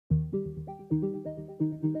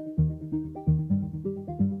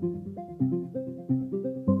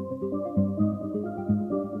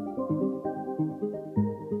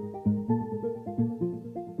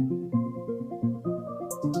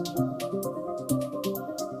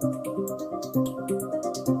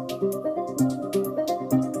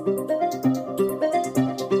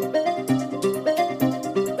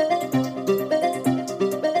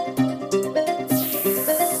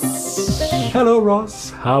Ross.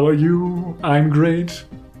 How are you? I'm great.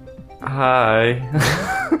 Hi.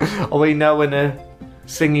 Are we now in a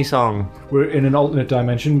singy song? We're in an alternate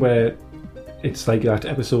dimension where it's like that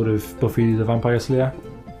episode of Buffy the Vampire Slayer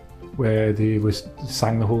where they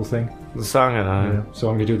sang the whole thing. The song and I. Yeah. So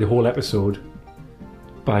I'm going to do the whole episode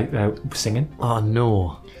by singing. Oh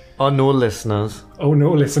no. Oh no, listeners. Oh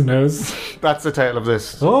no, listeners. That's the title of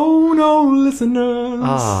this. Oh no, listeners.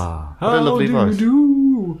 Ah, what a lovely voice.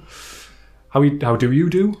 Do? How do you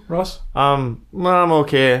do, Ross? Well, I'm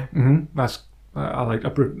okay. That's I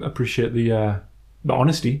appreciate the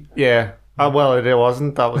honesty. Yeah. Well, it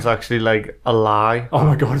wasn't. That was actually like a lie. Oh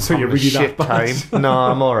my god! So you're really shit that bad. time. No,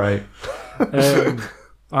 I'm all right.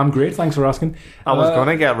 I'm great. Thanks for asking. I was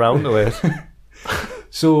gonna get round to it.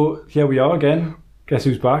 So here we are again. Guess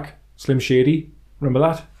who's back? Slim Shady. Remember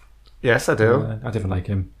that? Yes, I do. I didn't like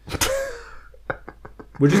him.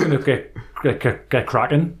 We're just gonna get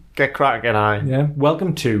cracking. Get cracking, aye. Yeah.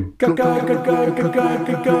 Welcome to.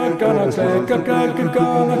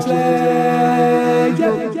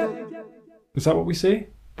 Is that what we say?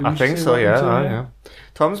 I think so. Yeah.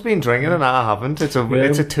 Tom's been drinking and I haven't. It's a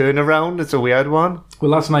turnaround. It's a weird one.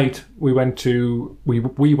 Well, last night we went to.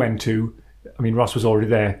 I mean, Ross was already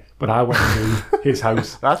there, but I went to his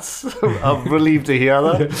house. I'm relieved to hear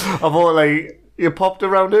that. I thought, like, you popped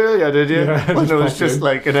around earlier, did you? Yeah, when it was just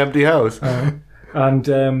like an empty house.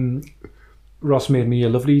 And Ross made me a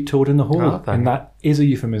lovely toad in the hole, and that is a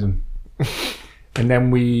euphemism. And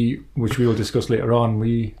then which we will discuss later on,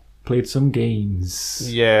 we played some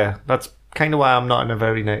games. Yeah, that's kind of why I'm not in a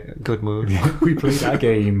very good mood. We played a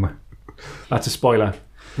game. That's a spoiler.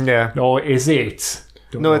 Yeah. Or is it?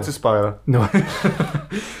 No, it's a spoiler. No.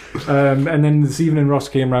 And then this evening, Ross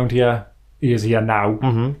came round here. He is here now.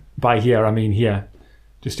 Mm-hmm. By here, I mean here.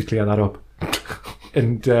 Just to clear that up.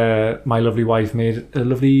 And my lovely wife made a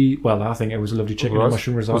lovely... Well, I think it was a lovely chicken and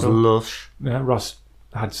mushroom risotto. It was lush. Yeah, Ross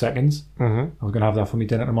had seconds. Mm-hmm. I was going to have that for me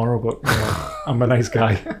dinner tomorrow, but I'm a nice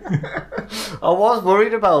guy. I was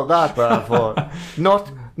worried about that, but I thought...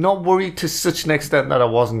 Not worried to such an extent that I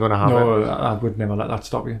wasn't going to have it. No, I would never let that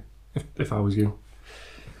stop you if I was you.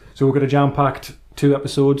 So we've got a jam-packed 2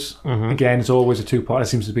 episodes. Mm-hmm. Again, it's always a 2-part. It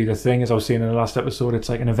seems to be the thing. As I was saying in the last episode, it's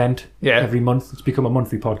like an event every month. It's become a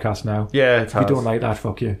monthly podcast now. Yeah, If you don't like that,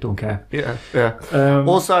 fuck you. Don't care. Yeah.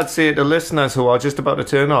 Also, I'd say to listeners who are just about to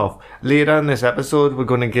turn off, later in this episode, we're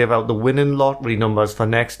going to give out the winning lottery numbers for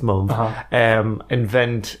next month.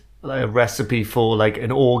 Invent a recipe for like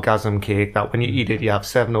an orgasm cake that when you eat it, you have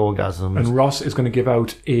 7 orgasms. And Ross is going to give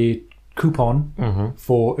out a coupon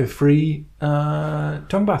for a free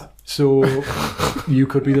tongue bath. So you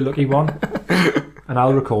could be the lucky one, and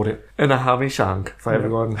I'll record it. And a hammy shank for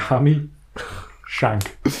everyone. Hammy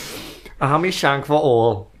shank. A hammy shank for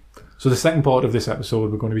all. So the second part of this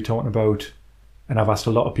episode, we're going to be talking about, and I've asked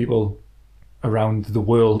a lot of people around the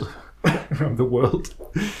world,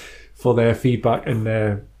 for their feedback and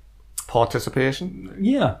their participation.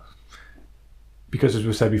 Yeah. Because as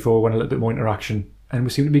we said before, we want a little bit more interaction. And we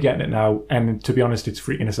seem to be getting it now. And to be honest, it's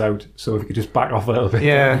freaking us out. So if we could just back off a little bit,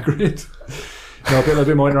 that'd be great. A little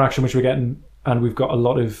bit more interaction, which we're getting. And we've got a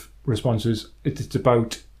lot of responses. It's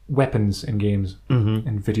about weapons in games,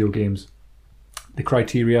 in video games. The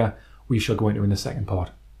criteria we shall go into in the second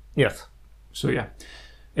part. Yes. So yeah.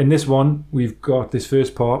 In this one, we've got this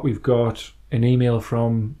first part. We've got an email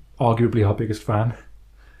from arguably our biggest fan.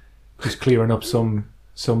 Just clearing up some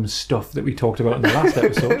stuff that we talked about in the last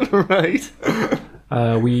episode. Right.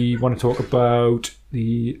 We want to talk about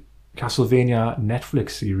the Castlevania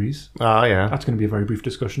Netflix series. Oh, yeah. That's going to be a very brief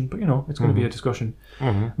discussion, but it's going to be a discussion.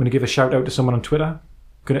 I'm going to give a shout out to someone on Twitter. I'm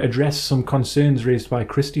going to address some concerns raised by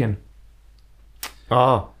Christian.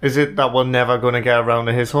 Oh, is it that we're never going to get around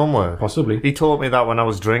to his homework? Possibly. He taught me that when I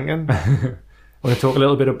was drinking. I'm going to talk a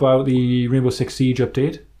little bit about the Rainbow Six Siege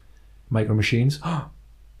update. Micro Machines.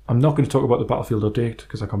 I'm not going to talk about the Battlefield update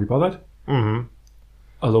because I can't be bothered. Mm-hmm.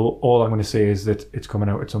 Although all I'm going to say is that it's coming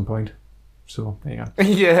out at some point. So, there you go.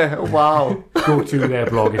 Yeah, wow. Go to their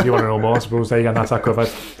blog if you want to know more. I suppose there you go, that's that covered.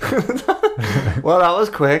 Well, that was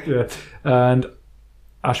quick. Yeah. And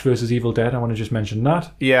Ash vs Evil Dead, I want to just mention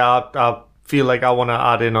that. Yeah, I feel like I want to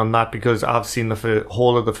add in on that because I've seen the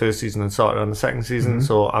whole of the first season and started on the second season,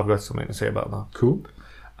 so I've got something to say about that. Cool.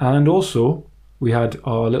 And also, we had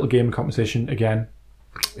our little game competition again.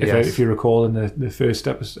 If you recall, in the first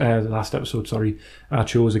episode, the last episode, I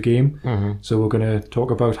chose a game. So we're going to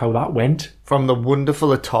talk about how that went. From the wonderful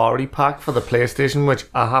Atari pack for the PlayStation, which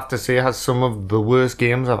I have to say has some of the worst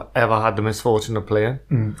games I've ever had the misfortune of playing.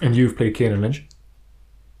 And you've played Kane and Lynch.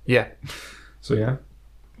 Yeah. So yeah.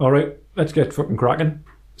 All right, let's get fucking cracking.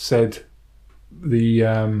 Said the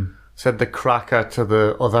said the cracker to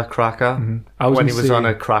the other cracker when he was on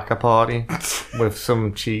a cracker party with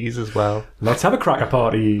some cheese as well. Let's have a cracker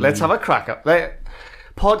party. Let's have a cracker.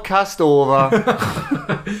 Podcast over.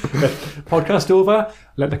 Podcast over.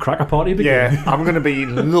 Let the cracker party begin. Yeah, I'm going to be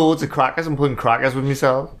eating loads of crackers and putting crackers with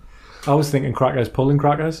myself. I was thinking crackers, pulling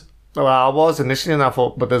crackers. Well, I was initially, and I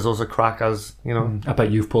thought, but there's also crackers, you know. I bet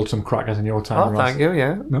you've pulled some crackers in your time, Oh, Ross. thank you,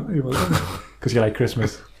 yeah. No, you wasn't. Because you like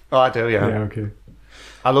Christmas. Oh, I do, yeah. Yeah, okay.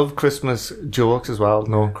 I love Christmas jokes as well.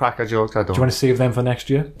 No, cracker jokes, I don't. Do you want to save them for next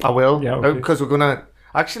year? I will. Yeah, okay. Because we're going to...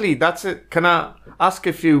 Actually, that's it. Can I ask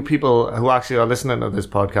a few people who actually are listening to this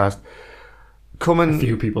podcast... A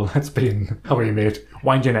few people. That's been... How are you, mate?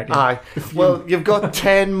 Wind your neck. Aye. Well, you've got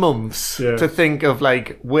 10 months to think of,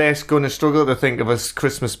 like, we're going to struggle to think of a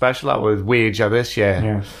Christmas special that would wager this year.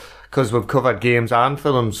 Yeah. Because we've covered games and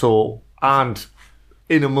films, so... And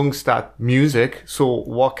in amongst that, music. So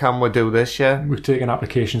what can we do this year? We've taken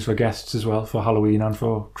applications for guests as well, for Halloween and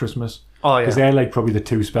for Christmas. Oh, yeah. Because they're, like, probably the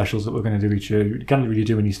two specials that we're going to do each year. You can't really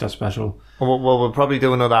do an Easter special. Well, we'll probably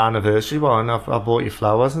do another anniversary one. I bought you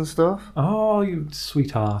flowers and stuff. Oh, you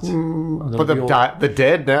sweetheart. But they're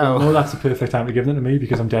dead now. No, that's the perfect time to give them to me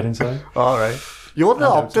because I'm dead inside. All right. You're the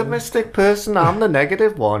optimistic person. I'm the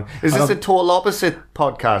negative one. Is this a total opposite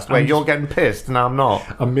podcast where you're getting pissed and I'm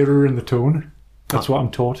not? I'm mirroring the tone. That's what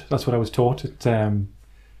I'm taught. That's what I was taught at tone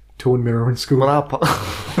mirroring school. Well,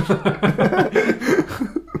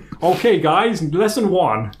 Okay, guys, lesson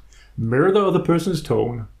 1. Mirror the other person's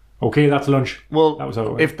tone. Okay, that's lunch. Well, that was how it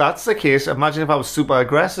went. If that's the case, imagine if I was super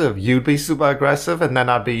aggressive. You'd be super aggressive, and then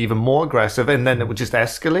I'd be even more aggressive, and then it would just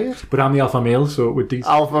escalate. But I'm the alpha male, so it would...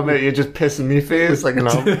 Alpha male, you're just pissing me face, like, you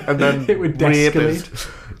know, and then it would de-escalate.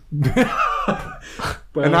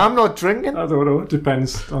 Well, and I'm not drinking. I don't know. It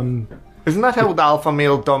depends on... Isn't that how the alpha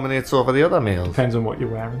male dominates over the other males? Depends on what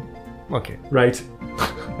you're wearing. Okay. Right.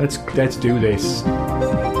 Let's do this.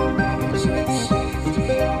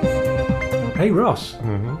 Hey Ross,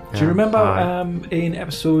 do you remember in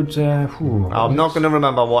episode... I'm not going to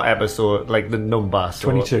remember what episode, like the number.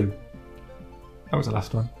 So 22. That was the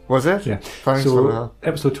last one. Was it? Yeah. Thanks so for that.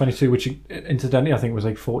 Episode 22, which incidentally I think was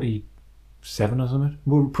like 47 or something.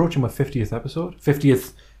 We're approaching my 50th episode.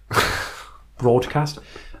 50th broadcast.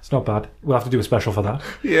 It's not bad. We'll have to do a special for that.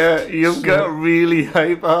 Yeah, you've got really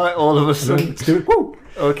hype all of a sudden. Let's do it. Woo!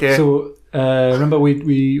 Okay. So remember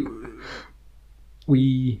we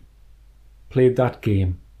played that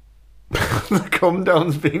game. The come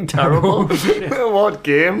down's being terrible. What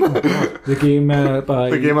game? The game by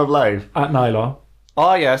The Game of Life at Nyla.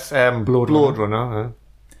 Oh yes, Blood Runner.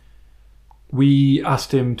 We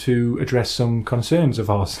asked him to address some concerns of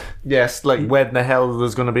ours. Yes, like when the hell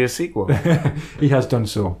there's going to be a sequel? He has done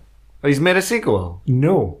so. He's made a sequel?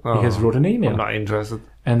 No, he has wrote an email. I'm not interested.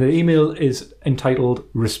 And the email is entitled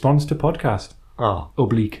Response to Podcast. Oh.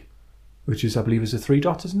 Oblique. Which is, I believe, is a 3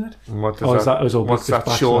 dots, isn't it? And what does what's that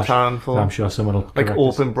shorthand for? I'm sure someone will like correct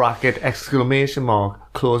open us. Bracket, exclamation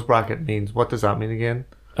mark, close bracket means. What does that mean again?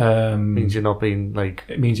 Means you're not being like...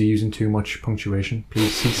 It means you're using too much punctuation.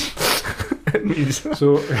 Please cease. It means...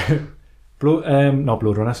 So, not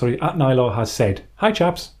Blood Runner, sorry. At Nylaw has said, "Hi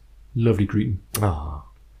chaps." Lovely greeting. Oh.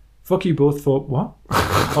 Fuck you both for... What?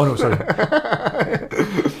 Oh no, sorry.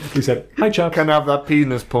 He said, "Hi chaps." Can I have that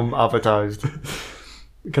penis pump advertised?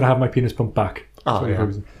 Can I have my penis pumped back? Oh,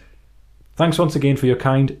 yeah. Thanks once again for your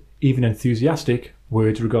kind, even enthusiastic,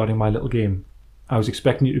 words regarding my little game. I was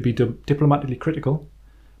expecting you to be diplomatically critical,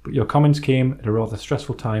 but your comments came at a rather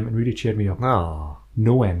stressful time and really cheered me up. Oh.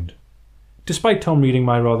 No end. Despite Tom reading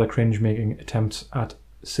my rather cringe-making attempts at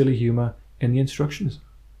silly humour in the instructions.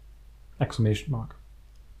 Exclamation mark.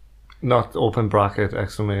 Not open bracket,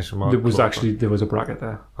 exclamation mark. There was a bracket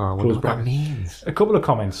there. Oh, I wonder what that means. A couple of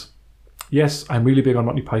comments. Yes, I'm really big on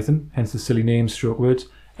Monty Python, hence the silly names, stroke words.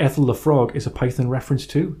 Ethel the Frog is a Python reference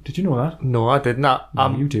too. Did you know that? No, I did not.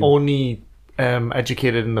 No, you do. Only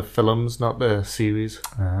educated in the films, not the series.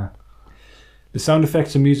 The sound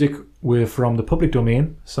effects and music were from the public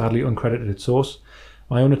domain, sadly uncredited at source.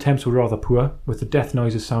 My own attempts were rather poor, with the death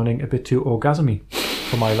noises sounding a bit too orgasmy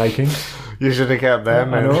for my liking. You should have kept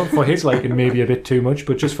them. I know, for his liking maybe a bit too much,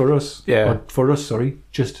 but just for us. Yeah. Or for us, sorry.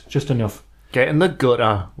 Just enough. Get in the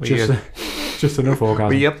gutter. Just enough orgasm.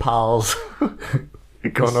 With your pals.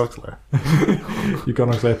 You've gone out there. You've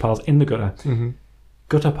gone out there, pals. In the gutter. Mm-hmm.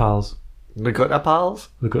 Gutter pals. The gutter pals?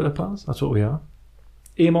 The gutter pals. That's what we are.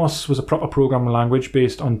 Amos was a proper programming language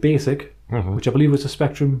based on BASIC, which I believe was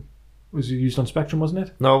used on Spectrum, wasn't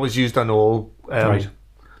it? No, it was used on all. Right.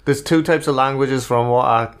 There's two types of languages from what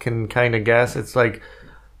I can kind of guess. It's like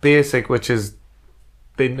BASIC, which is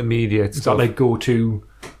the intermediate Is stuff. that like go to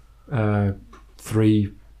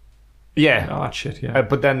 3 Yeah. Oh, that shit, yeah.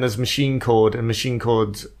 But then there's machine code, and machine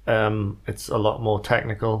code's it's a lot more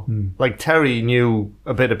technical. Like Terry knew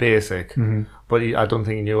a bit of BASIC, but I don't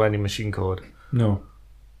think he knew any machine code. No.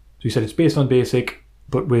 So he said it's based on BASIC,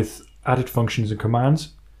 but with added functions and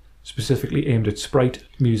commands, specifically aimed at sprite,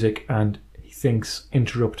 music, and he thinks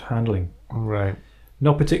interrupt handling. Right.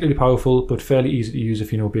 Not particularly powerful, but fairly easy to use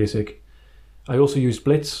if you know BASIC. I also used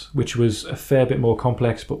Blitz, which was a fair bit more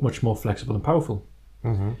complex, but much more flexible and powerful.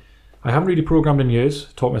 I haven't really programmed in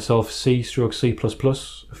years. Taught myself C/C++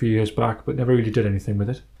 a few years back, but never really did anything with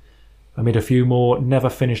it. I made a few more never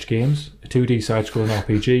finished games, a 2D side-scrolling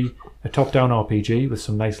RPG, a top-down RPG with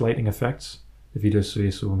some nice lighting effects, if he does say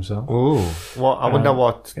so himself. Ooh, I wonder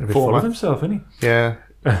what a bit full of himself, isn't he? Yeah.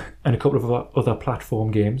 And a couple of other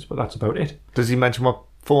platform games, but that's about it. Does he mention what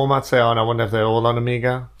formats they are? And I wonder if they're all on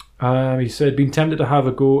Amiga. He said, been tempted to have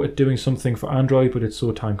a go at doing something for Android, but it's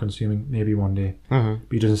so time-consuming. Maybe one day. But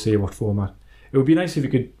he doesn't say what format. It would be nice if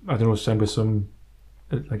you could, I don't know, send us some,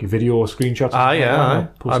 like a video or screenshots.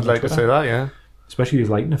 I'd like to say that, yeah. Especially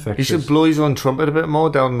his lighting effects. He should blow his own trumpet a bit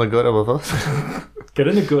more down the gutter with us. Get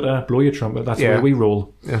in the gutter, blow your trumpet. That's the way we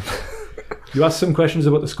roll. Yeah. You asked some questions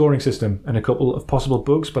about the scoring system and a couple of possible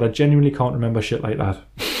bugs, but I genuinely can't remember shit like that.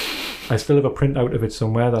 I still have a printout of it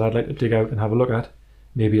somewhere that I'd like to dig out and have a look at.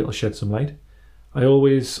 Maybe it'll shed some light. I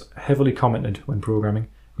always heavily commented when programming,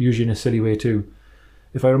 usually in a silly way too.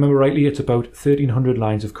 If I remember rightly, it's about 1,300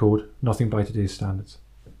 lines of code, nothing by today's standards.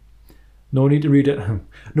 No need to read it.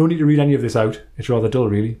 No need to read any of this out. It's rather dull,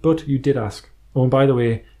 really. But you did ask. Oh, and by the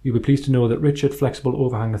way, you'll be pleased to know that Richard Flexible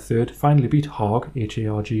Overhang III finally beat Harg,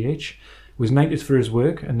 H-A-R-G-H, was knighted for his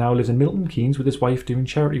work and now lives in Milton Keynes with his wife doing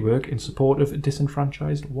charity work in support of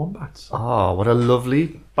disenfranchised wombats. Oh, what a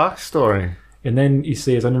lovely backstory. And then he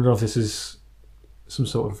says, I don't know if this is some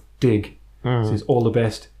sort of dig. He says, all the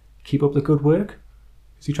best. Keep up the good work.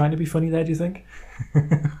 Is he trying to be funny there, do you think?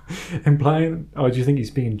 Implying, or do you think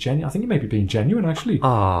he's being genuine? I think he might be being genuine, actually. He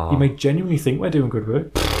might genuinely think we're doing good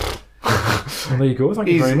work. And there you go, thank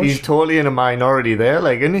you very much. He's totally in a minority there,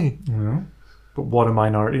 like, isn't he? Yeah. But what a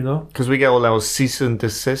minority, though. Because we get all our cease and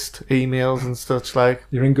desist emails and such like.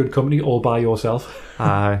 You're in good company all by yourself.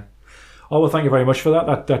 Aye. Oh, well, thank you very much for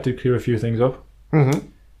that. That did clear a few things up.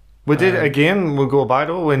 We did, again, we'll go by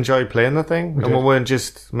though. We enjoyed playing the thing. We weren't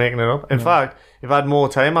just making it up. In fact, if I had more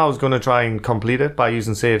time, I was going to try and complete it by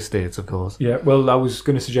using save states, of course. Yeah, well, I was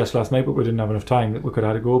going to suggest last night, but we didn't have enough time that we could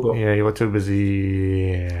have had a go. But yeah, you were too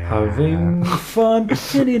busy having fun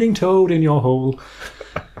and eating toad in your hole.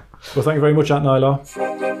 Well, thank you very much, Aunt Nyla.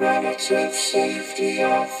 From the relative safety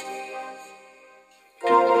of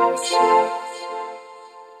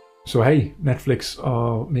So hey, Netflix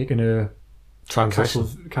are making a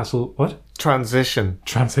transition. Transition.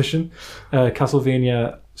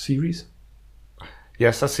 Castlevania series.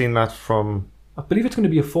 Yes, I've seen that from. I believe it's going to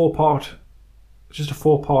be a 4-part, just a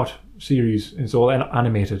 4-part series. It's all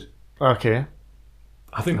animated. Okay.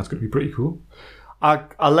 I think that's going to be pretty cool.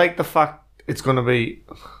 I like the fact it's going to be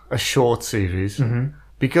a short series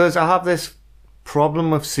because I have this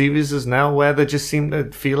problem with series now where they just seem to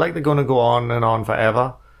feel like they're going to go on and on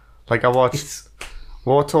forever. Like I watched,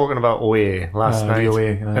 we were talking about OA last night,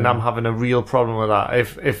 and I'm having a real problem with that.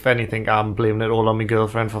 If anything, I'm blaming it all on my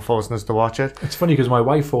girlfriend for forcing us to watch it. It's funny because my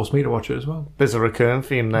wife forced me to watch it as well. There's a recurring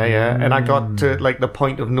theme there, yeah. And I got to like the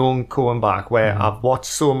point of no going back where I've watched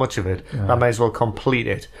so much of it that I might as well complete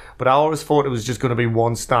it. But I always thought it was just going to be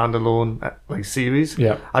one standalone like series.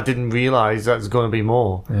 Yeah. I didn't realise that there's going to be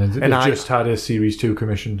more. Yeah, and I just had a series 2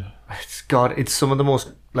 commissioned. It's some of the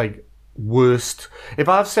most like worst. If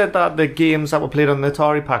I've said that the games that were played on the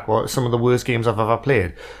Atari Pack were some of the worst games I've ever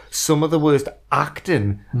played, some of the worst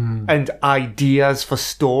acting and ideas for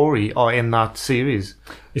story are in that series.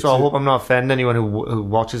 So I hope I'm not offending anyone who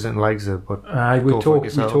watches it and likes it. But we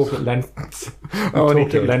talked at length.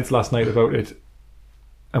 At length last night about it.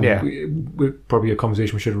 And we probably a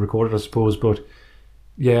conversation we should have recorded, I suppose. But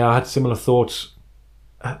yeah, I had similar thoughts.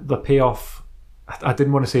 The payoff. I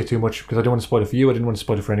didn't want to say too much because I don't want to spoil it for you. I didn't want to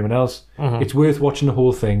spoil it for anyone else. It's worth watching the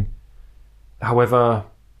whole thing. However,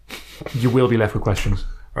 you will be left with questions.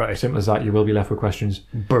 Right. Simple as that. You will be left with questions.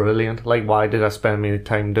 Brilliant. Like, why did I spend my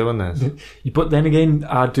time doing this? But then again,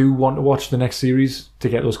 I do want to watch the next series to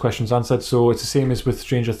get those questions answered. So it's the same as with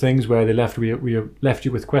Stranger Things, where they left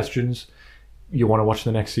you with questions. You want to watch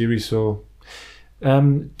the next series. So,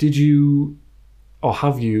 did you, or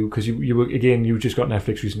have you? Because you just got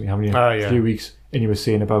Netflix recently, haven't you? Yeah. A few weeks, and you were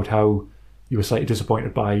saying about how you were slightly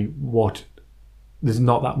disappointed by what there's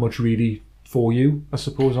not that much really for you, I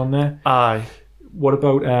suppose, on there. Aye. What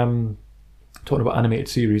about talking about animated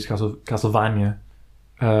series, Castlevania,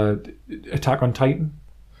 Attack on Titan?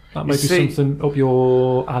 That might be something up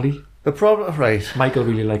your alley. The problem, right? Michael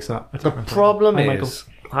really likes that. The problem is,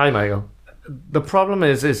 hi Michael. The problem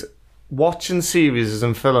is watching series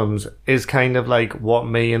and films is kind of like what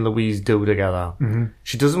me and Louise do together. Mm-hmm.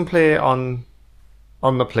 She doesn't play on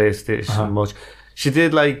the PlayStation much. She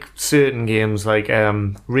did like certain games like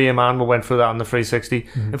Rayman. We went through that on the 360.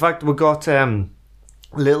 In fact, we got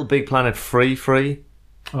Little Big Planet free.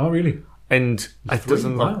 Oh, really? And it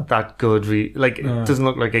doesn't look that good. It doesn't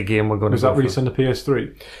look like a game we're going to. Was that released on the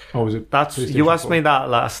PS3? Or was it? You asked me that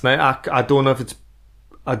last night. I don't know if it's.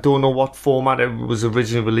 I don't know what format it was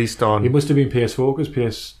originally released on. It must have been PS4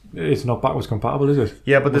 because it's not backwards compatible, is it?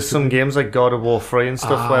 Yeah, but there's some games like God of War 3 and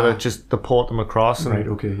stuff where they port them across. And, right.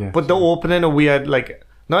 Okay. Yeah. But they're opening a weird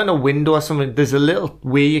not in a window or something. There's a little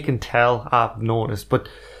way you can tell. I've noticed, but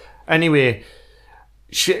anyway.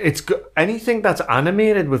 Anything that's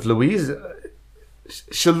animated with Louise,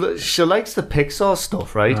 she likes the Pixar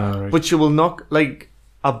stuff, right? Right. But she will not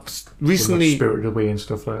recently Spirited Away and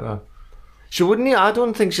stuff like that. She wouldn't. I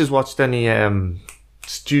don't think she's watched any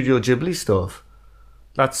Studio Ghibli stuff.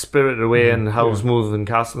 That's Spirited Away and Howl's Moving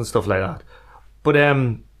Castle and stuff like that. But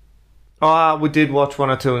we did watch one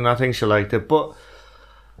or two, and I think she liked it. But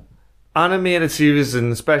animated series,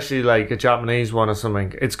 and especially like a Japanese one or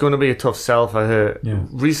something, it's going to be a tough sell for her. Yeah.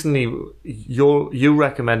 Recently, you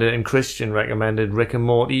recommended and Christian recommended Rick and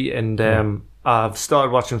Morty, and I've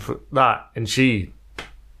started watching that, and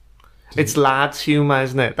it's lads humour,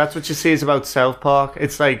 isn't it? That's what she says about South Park.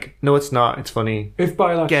 It's like, no, it's not. It's funny. If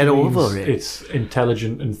by that get over it, it's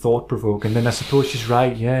intelligent and thought provoking, then I suppose she's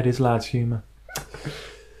right. Yeah, it is lads humour.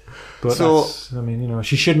 But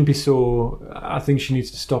she shouldn't be so. I think she needs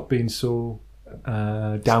to stop being so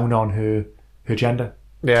down on her gender.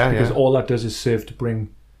 Yeah, because all that does is serve to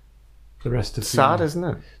bring the rest of isn't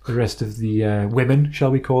it? The rest of the women,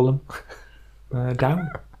 shall we call them, down.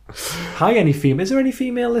 Hi, any female? Is there any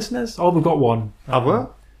female listeners? Oh, we've got one. Have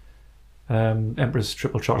we? Empress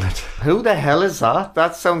Triple Chocolate. Who the hell is that?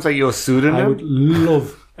 That sounds like your pseudonym. I would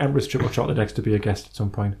love Empress Triple Chocolate X to be a guest at some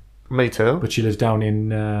point. Me too. But she lives down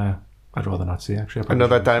in. I'd rather not say, actually.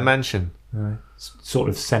 Another dimension. Sort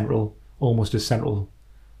of central, almost as central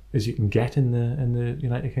as you can get in the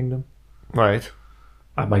United Kingdom. Right.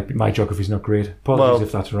 My geography's not great. Apologies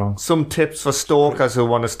if that's wrong. Some tips for stalkers who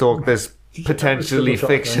want to stalk this potentially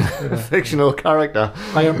fictional character.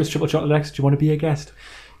 Hi, Empress Triple Chocolate X. Do you want to be a guest?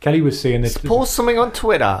 Kelly was saying that. Post something on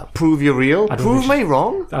Twitter. Prove you're real. Prove me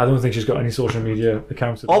wrong. I don't think she's got any social media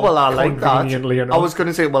accounts. Oh, well, I like that. I was going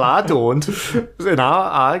to say, well, I don't.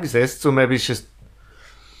 I exist, so maybe it's just.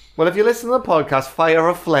 Well, if you listen to the podcast, fire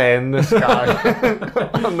a flare in the sky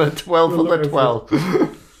on the 12th of the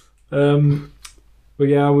 12th. But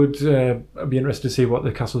yeah, I would be interested to see what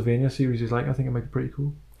the Castlevania series is like. I think it might be pretty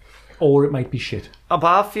cool. Or it might be shit. But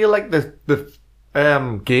I feel like the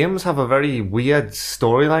games have a very weird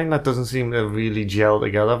storyline that doesn't seem to really gel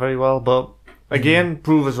together very well. But again,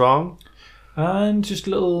 prove us wrong. And just a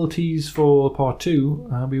little tease for part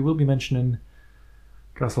 2. We will be mentioning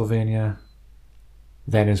Castlevania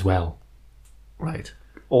then as well. Right.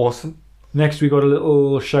 Awesome. Next, we got a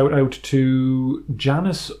little shout out to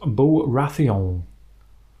Janice Baratheon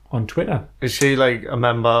on Twitter. Is she like a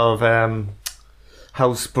member of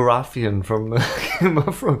House Baratheon from the Game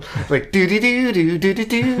of Thrones? Like do do do do do do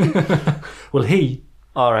do. Well, he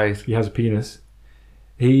has a penis.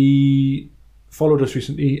 He followed us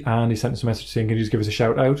recently and he sent us a message saying, "Can you just give us a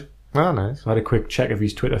shout out?" Oh, nice. So I had a quick check of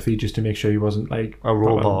his Twitter feed just to make sure he wasn't like a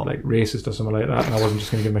robot, like racist or something like that, and I wasn't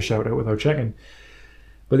just going to give him a shout out without checking.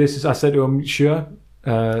 But I said to him, sure,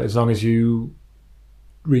 as long as you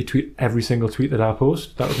retweet every single tweet that I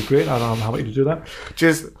post, that would be great. I'm happy to do that.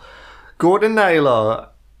 Just go to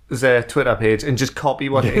Nyla's Twitter page and just copy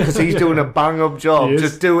what because he's doing a bang up job.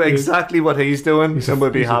 Just do exactly what he's doing, and we'll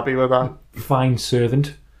be happy with that. Fine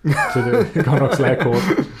servant to the Connacht Slayer Court.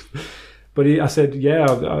 But I said, yeah,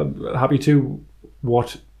 I'm happy to.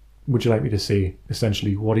 What would you like me to see?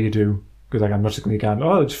 Essentially, what do you do? Because I'm not just going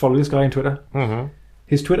to just follow this guy on Twitter. Mm-hmm.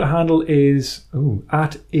 His Twitter handle is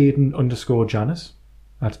at Aiden_Janus.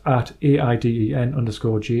 That's at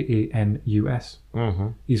AIDEN_JANUS. Mm-hmm.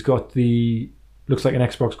 He's got looks like an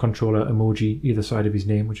Xbox controller emoji either side of his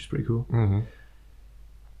name, which is pretty cool. Mm-hmm.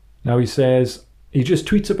 Now he says he just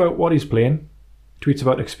tweets about what he's playing, tweets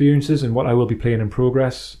about experiences and what I will be playing in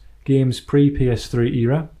progress, games pre-PS3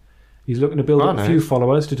 era. He's looking to build up a few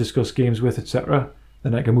followers to discuss games with, etc.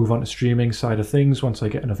 Then I can move on to streaming side of things once I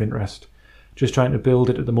get enough interest. Just trying to build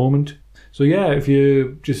it at the moment. So yeah, if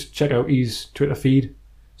you just check out his Twitter feed,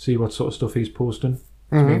 see what sort of stuff he's posting.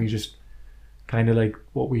 Mm-hmm. Maybe just kind of like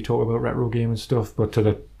what we talk about retro game and stuff, but to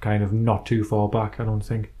the kind of not too far back, I don't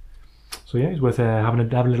think. So yeah, it's worth having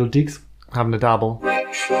a little digs. Having a dabble.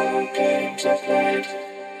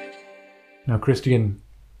 Now, Christian,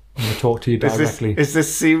 I'm going to talk to you directly. Is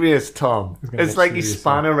this serious, Tom? It's like he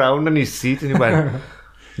span around in his seat and he went,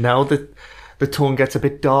 now the tone gets a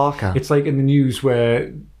bit darker. It's like in the news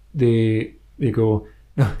where they go,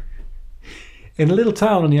 in a little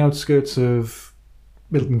town on the outskirts of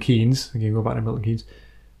Milton Keynes, again, go back to Milton Keynes,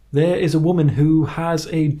 there is a woman who has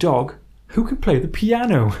a dog who can play the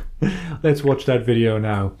piano. Let's watch that video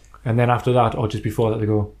now. And then after that, or just before that, they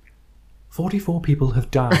go, 44 people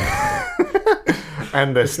have died.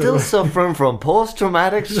 And they're still suffering from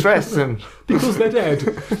post-traumatic stress. And because they're dead.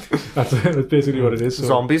 That's basically what it is. So.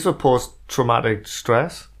 Zombies with post-traumatic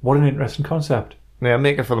stress. What an interesting concept. Yeah,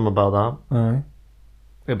 make a film about that. Aye.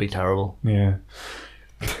 It'd be terrible. Yeah.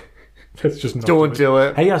 Let's just not Don't do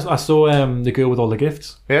it. Hey, I saw The Girl with All the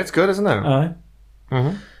Gifts. Yeah, it's good, isn't it? Aye.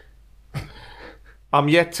 Mm-hmm.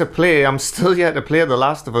 I'm still yet to play The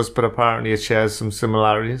Last of Us, but apparently it shares some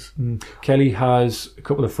similarities. Kelly has a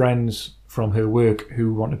couple of friends from her work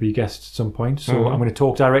who want to be guests at some point, so I'm going to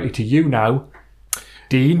talk directly to you now,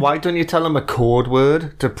 Dean. Why don't you tell them a code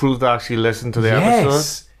word to prove they actually listen to the episode?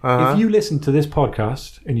 Yes! If you listen to this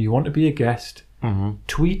podcast and you want to be a guest,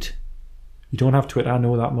 tweet. You don't have Twitter, I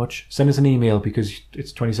know that much. Send us an email because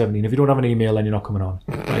it's 2017. If you don't have an email, then you're not coming on.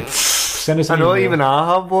 Right? Send us an email. I know even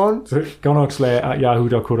I have one.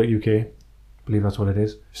 GonOxLair@yahoo.co.uk. I believe that's what it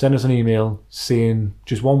is. Send us an email saying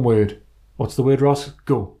just one word. What's the word, Ross?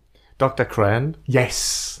 Go. Dr. Crane.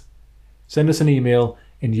 Yes. Send us an email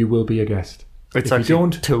and you will be a guest. It's actually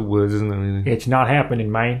 2 words, isn't it? Really? It's not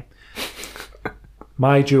happening, mate.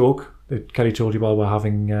 My joke that Kelly told you while we're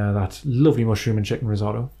having that lovely mushroom and chicken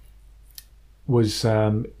risotto was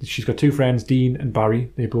she's got 2 friends, Dean and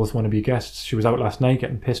Barry. They both want to be guests. She was out last night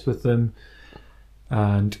getting pissed with them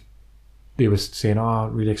and they were saying,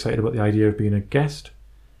 really excited about the idea of being a guest.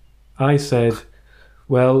 I said,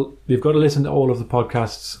 well, they've got to listen to all of the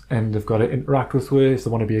podcasts and they've got to interact with her if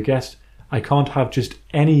they want to be a guest. I can't have just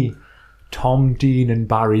any Tom, Dean and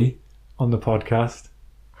Barry on the podcast.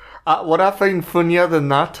 What I find funnier than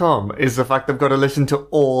that, Tom, is the fact they've got to listen to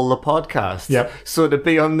all the podcasts. Yep. So to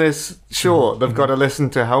be on this show, they've got to listen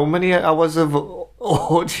to how many hours of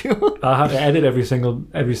audio? I had to edit every single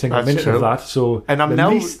minute of that. So and the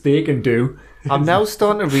least they can do. I'm now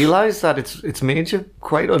starting to realise that it's made you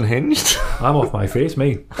quite unhinged. I'm off my face,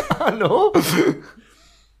 me. I know.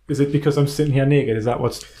 Is it because I'm sitting here naked? Is that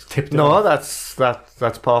what's tipped? No, that's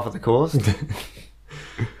part of the course.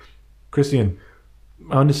 Christian,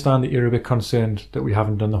 I understand that you're a bit concerned that we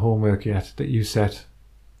haven't done the homework yet that you set,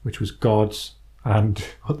 which was Gods and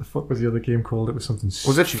what the fuck was the other game called? It was something.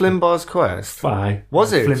 Was it Flimbar's Quest? Aye.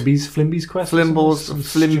 Was it Flimby's Quest? Flimby's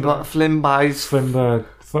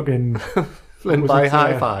fucking Flimby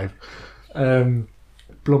High Five.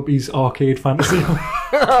 Blumpy's Arcade Fantasy.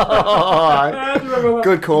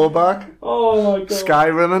 Good callback. Oh my god.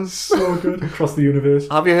 Skyrim. So good. Across the universe.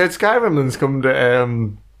 Have you heard Skyrim's come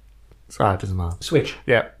to it doesn't matter. Switch.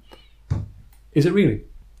 Yeah. Is it really?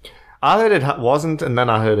 I heard it wasn't, and then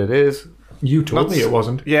I heard it is. You told me it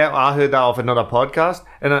wasn't. Yeah, I heard that off another podcast,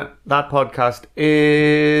 and that podcast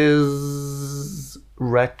is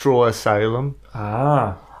Retro Asylum.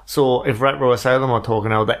 Ah. So if Retro Asylum are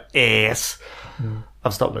talking out the ass,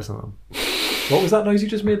 I've stopped listening to them. What was that noise you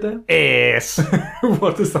just made there? Ass.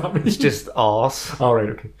 What does that mean? It's just arse. All right,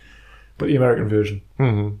 okay. But the American version.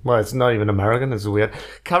 Mm-hmm. Well, it's not even American. It's weird.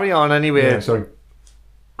 Carry on anyway. Yeah, sorry.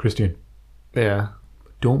 Christian. Yeah.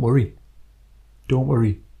 Don't worry. Don't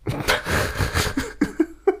worry.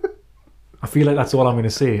 I feel like that's all I'm going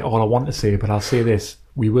to say, all I want to say, but I'll say this.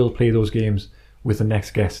 We will play those games with the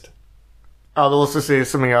next guest. I'll also say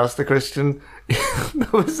something else to Christian. There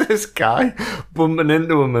was this guy bumping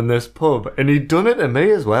into him in this pub, and he'd done it to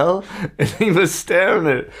me as well. And he was staring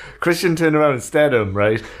at it. Christian turned around and stared at him,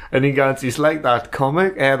 right? And he goes, "He's like that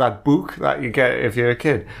comic, that book that you get if you're a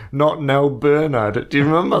kid. Not Now Bernard." Do you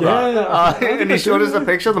remember that? Yeah. And he showed us a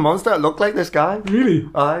picture of the monster. It looked like this guy. Really?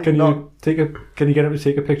 Can you get him to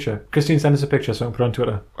take a picture? Christian, send us a picture so I can put it on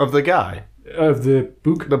Twitter. Of the guy? Of the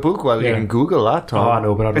book? The book, well, you can Google that, Tom. Oh, I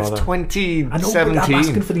know, but I'd rather. It's 2017. I know, but I'm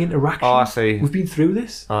asking for the interaction. Oh, I see. We've been through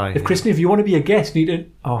this. Oh, yeah. Christian, if you want to be a guest,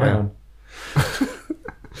 hang on.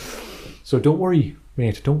 So don't worry,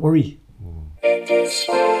 mate, don't worry.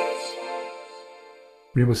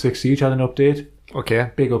 Rainbow Six Siege had an update.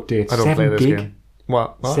 Okay. Big update. I don't play this game.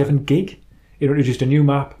 What? 7 gig. It introduced a new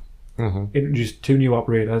map. It introduced 2 new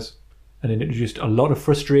operators. And it introduced a lot of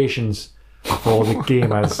frustrations for the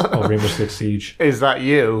gamers of Rainbow Six Siege. Is that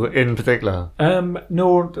you in particular?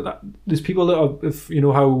 No, there's people that are, if you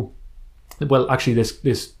know how. Well, actually,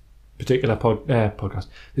 this particular podcast,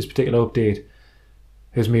 this particular update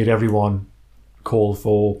has made everyone call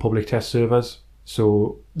for public test servers.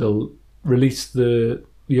 So they'll release the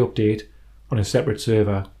update on a separate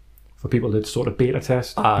server for people to sort of beta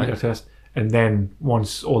test, and then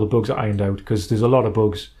once all the bugs are ironed out, because there's a lot of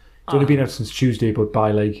bugs. It's only been out since Tuesday, but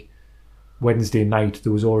by like Wednesday night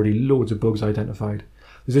there was already loads of bugs identified.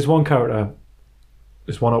 There's this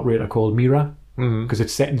one operator called Mira, because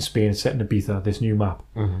it's set in Spain, it's set in Ibiza, this new map.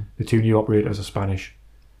 The two new operators are Spanish,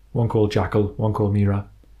 one called Jackal, one called Mira,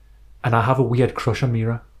 and I have a weird crush on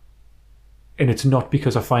Mira. And it's not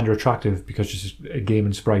because I find her attractive, because she's a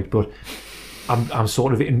gaming sprite, but I'm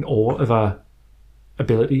sort of in awe of her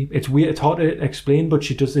ability. It's weird, it's hard to explain, but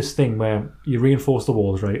she does this thing where you reinforce the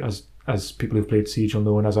walls, right? As people who've played Siege will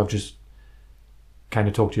know, and as I've just kind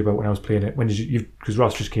of talked to you about when I was playing it. When did you? Because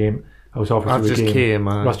Ross just came. I was halfway through a game.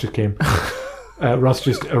 Ross just came. Ross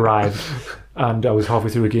just arrived, and I was halfway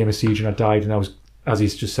through a game of Siege, and I died. And I was, as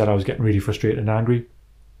he's just said, I was getting really frustrated and angry.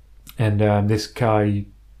 And this guy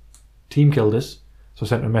team killed us. So I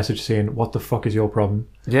sent him a message saying, "What the fuck is your problem?"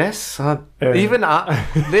 Yes, I'm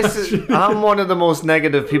one of the most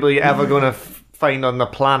negative people you're ever going to find on the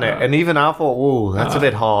planet, and even I thought, "Whoa, that's a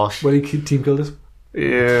bit harsh." Well, he team killed us.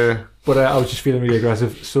 Yeah, but I was just feeling really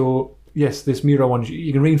aggressive. So yes, this Mira one,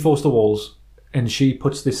 you can reinforce the walls, and she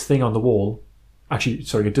puts this thing on the wall. Actually,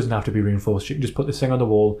 sorry, it doesn't have to be reinforced. You can just put this thing on the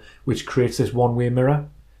wall, which creates this one-way mirror,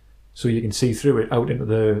 so you can see through it out into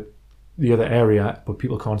the other area, but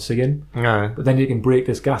people can't see in. No. But then you can break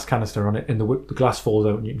this gas canister on it, and the glass falls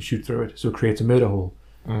out, and you can shoot through it, so it creates a murder hole.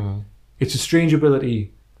 It's a strange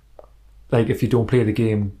ability, like if you don't play the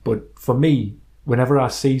game. But for me, whenever I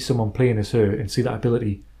see someone playing as her and see that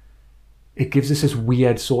ability, it gives us this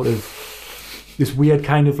weird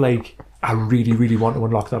kind of like, I really, really want to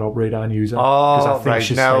unlock that operator and use her. Oh,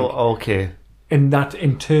 right now, like, okay. And that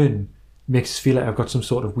in turn makes us feel like I've got some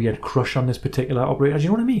sort of weird crush on this particular operator. Do you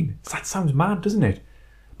know what I mean? That sounds mad, doesn't it?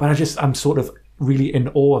 But I'm sort of really in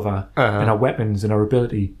awe of her and her weapons and her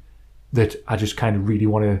ability, that I just kind of really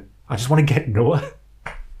want to get to know her.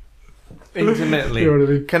 Intimately. You know what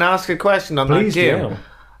I mean? Can I ask a question on that game?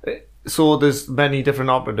 Yeah. So there's many different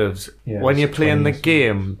operatives. Yeah, when you're playing the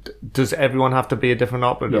game, does everyone have to be a different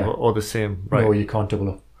operative or the same? Right. No, you can't double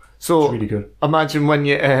up. So it's really good. Imagine when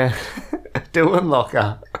you do unlock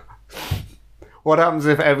her. What happens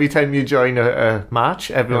if every time you join a match,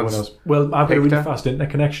 everyone else? Well, I've got a really fast internet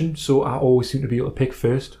connection, so I always seem to be able to pick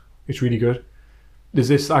first. It's really good. There's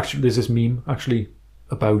this meme actually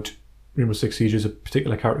about Rainbow Six Siege. There's a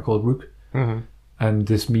particular character called Rook, and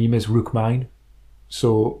this meme is Rook mine.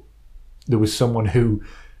 So there was someone who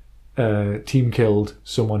team killed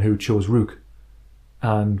someone who chose Rook,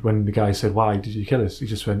 and when the guy said, "Why did you kill us?" he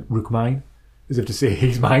just went, "Rook mine," as if to say,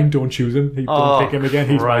 he's mine, don't choose him, don't pick him again,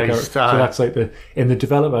 he's my character. So that's like the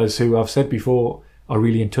developers, who I've said before are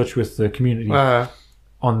really in touch with the community. They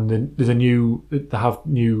have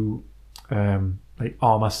new like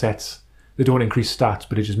armor sets. They don't increase stats,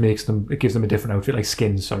 but it just it gives them a different outfit, like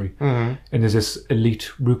skins, sorry. And there's this elite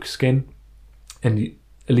Rook skin, and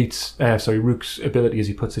Rook's ability is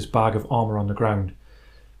he puts this bag of armor on the ground,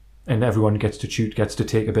 and everyone gets to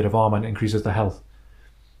take a bit of armor, and it increases their health.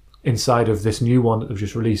 Inside of this new one that they've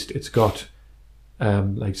just released, it's got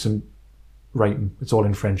like some writing. It's all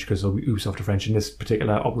in French, because Ubisoft are French, and this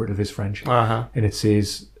particular operative is French. And it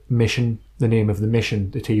says mission. The name of the mission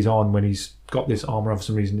that he's on when he's got this armor for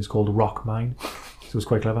some reason is called Rock Mine. So it's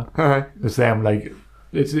quite clever. It's them like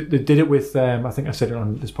they did it with. I think I said it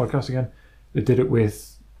on this podcast again. They did it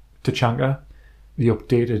with Tachanka. They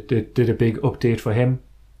did a big update for him.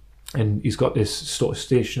 And he's got this sort of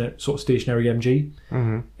stationary MG,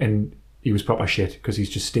 and he was proper shit because he's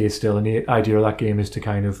just stays still. And the idea of that game is to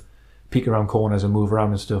kind of peek around corners and move around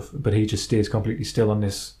and stuff, but he just stays completely still on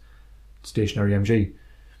this stationary MG.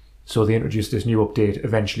 So they introduced this new update.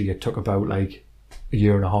 Eventually, it took about like a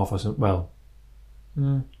year and a half or something. Well,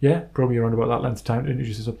 yeah, probably around about that length of time to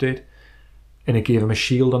introduce this update. And it gave him a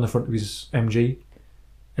shield on the front of his MG,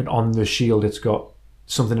 and on the shield it's got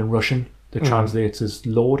something in Russian that translates as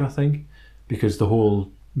Lord, I think, because the whole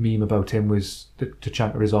meme about him was that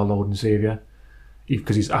Tachanka is our Lord and Saviour,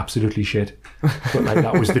 because he's absolutely shit. But like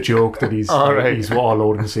that was the joke, that he's he's our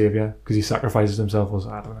Lord and Saviour because he sacrifices himself. Or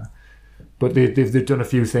I don't know. But they've done a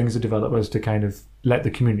few things, the developers, to kind of let the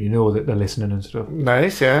community know that they're listening and stuff.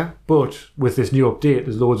 Nice, yeah. But with this new update,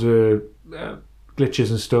 there's loads of glitches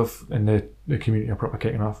and stuff, and the community are proper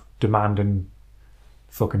kicking off, demanding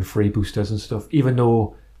fucking free boosters and stuff, even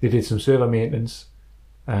though they did some server maintenance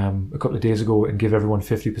a couple of days ago and give everyone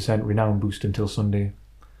 50% renown boost until Sunday.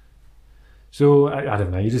 So I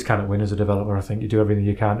don't know. You just can't win as a developer. I think you do everything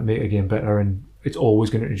you can to make a game better, and it's always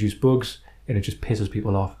going to introduce bugs, and it just pisses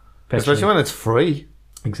people off. Especially when it's free.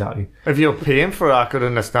 Exactly. If you're paying for it, I could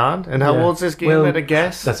understand. And how old's this game at a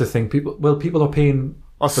guess? That's the thing. People are paying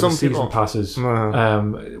for some season passes,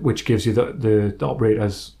 which gives you the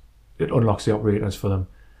operators. It unlocks the operators for them.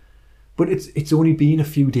 But it's only been a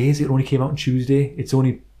few days. It only came out on Tuesday. It's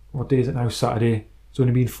only, what day is it now? Saturday. It's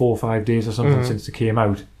only been 4 or 5 days or something since it came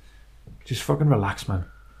out. Just fucking relax, man.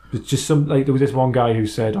 It's just there was this one guy who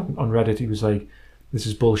said on Reddit, he was like, "This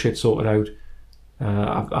is bullshit, sorted out.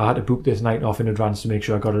 I had to book this night off in advance to make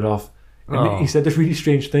sure I got it off." And he said this really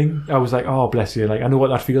strange thing. I was like, "Oh, bless you." Like, I know what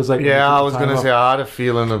that feels like. Yeah, I was going to say I had a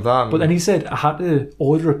feeling of that. But then he said, I had to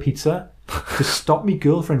order a pizza to stop me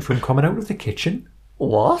girlfriend from coming out of the kitchen.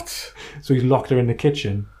 What? So he locked her in the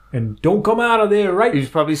kitchen and, "Don't come out of there, right?" He was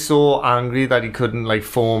probably so angry that he couldn't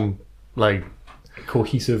form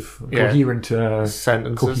coherent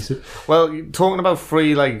sentences. Cohesive. Well, talking about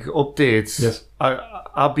free updates. Yes.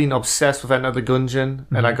 I've been obsessed with Enter the Gungeon,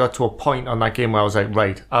 and I got to a point on that game where I was like,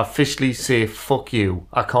 right, I officially say fuck you.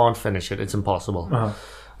 I can't finish it. It's impossible.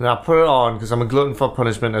 And I put it on because I'm a glutton for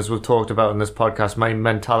punishment, as we've talked about in this podcast. My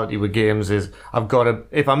mentality with games is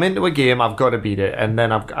if I'm into a game, I've got to beat it, and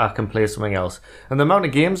then I can play something else. And the amount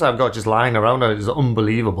of games I've got just lying around is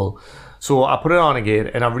unbelievable. So I put it on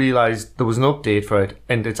again, and I realised there was an update for it,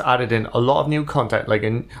 and it's added in a lot of new content,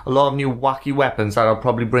 a lot of new wacky weapons that I'll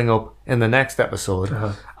probably bring up in the next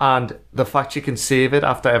episode. And the fact you can save it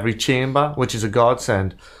after every chamber, which is a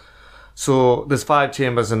godsend. So there's 5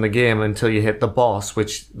 chambers in the game until you hit the boss,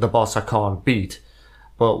 which the boss I can't beat.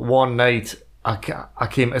 But one night, I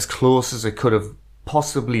came as close as it could have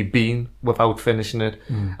possibly been without finishing it.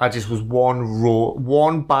 I just was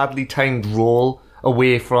one badly timed roll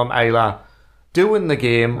away from either doing the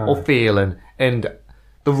game or failing, and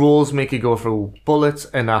the rolls make you go through bullets,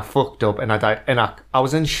 and I fucked up and I died, and I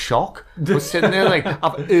was in shock. I was sitting there like,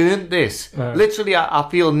 I've earned this. Literally, I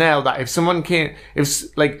feel now that if someone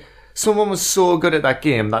was so good at that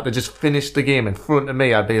game that they just finished the game in front of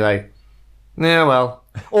me, I'd be like, yeah, well.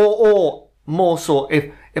 Or more so,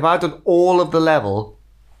 if I'd done all of the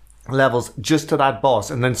levels just to that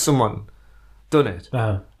boss, and then someone done it,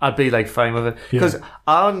 I'd be fine with it. Because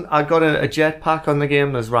I got a jetpack on the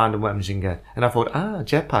game. There's random weapons you can get, and I thought,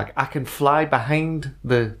 jetpack, I can fly behind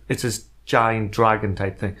it's this giant dragon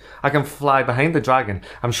type thing. I can fly behind the dragon.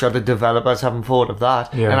 I'm sure the developers haven't thought of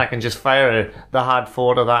that, and I can just fire it. They had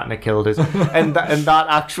thought of that, and it killed it. and that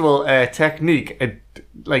actual technique,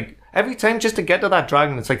 every time just to get to that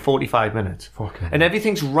dragon, it's 45 minutes. And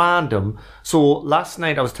everything's random. So last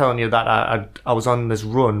night I was telling you that I was on this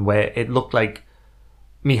run where it looked like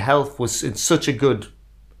my health was in such a good...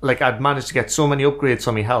 I'd managed to get so many upgrades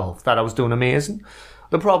on my health that I was doing amazing.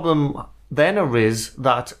 The problem then is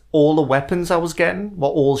that all the weapons I was getting were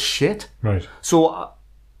all shit. Right. So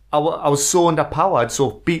I was so underpowered,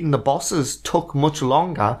 so beating the bosses took much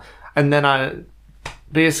longer. And then I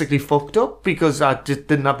basically fucked up because I just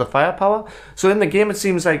didn't have the firepower. So in the game, it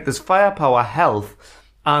seems like there's firepower, health,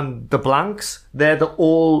 and the blanks.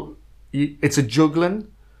 It's a juggling,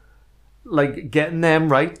 getting them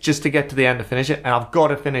right just to get to the end to finish it. And I've got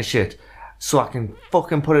to finish it so I can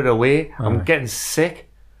fucking put it away. I'm getting sick.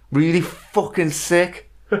 Really fucking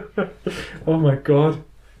sick. Oh my god.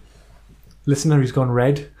 Listener, he's gone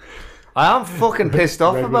red. I am fucking pissed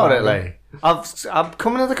off about it, I'm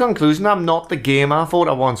coming to the conclusion I'm not the gamer I thought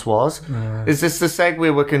I once was. Is this the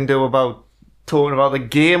segue we can do about talking about the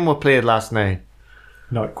game we played last night?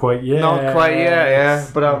 Not quite yet. Not quite yet, yeah.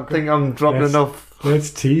 But I think I'm dropping enough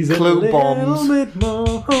let's tease it clue a little bombs. Bit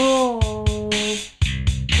more.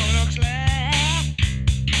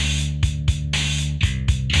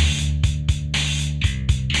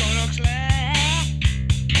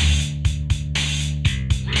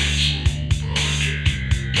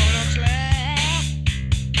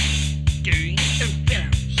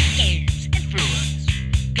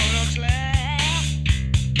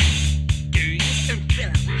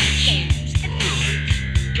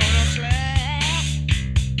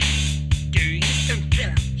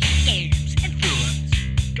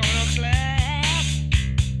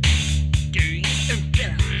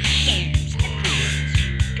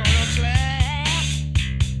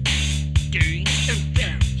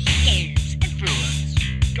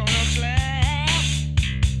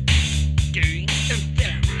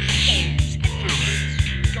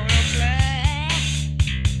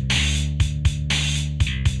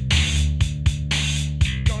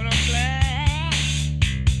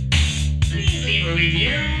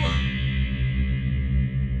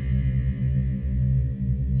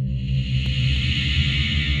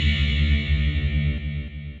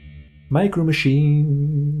 Micro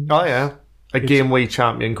Machines. Oh yeah, game we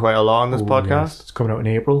champion quite a lot on this podcast. Yes. It's coming out in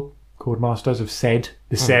April. Codemasters have said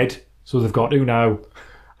so they've got to now.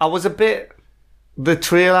 I was a bit the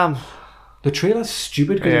trailer's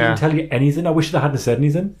stupid because it didn't tell you anything. I wish they hadn't said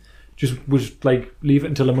anything. Just was like leave it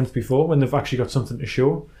until a month before when they've actually got something to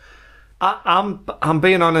show. I'm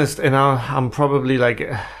being honest, and I'm probably like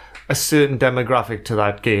a certain demographic to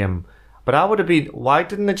that game. But I would have been. Why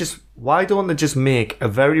don't they just make a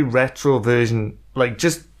very retro version, like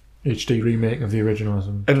just HD remake of the original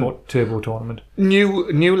and Turbo Tournament,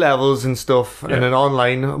 new levels and stuff, and an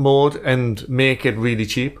online mode, and make it really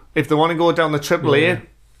cheap. If they want to go down the AAA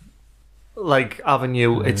like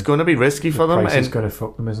avenue, it's going to be risky for them. Price is going to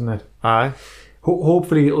fuck them, isn't it? Aye.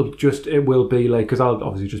 Hopefully, it will be like, because I'll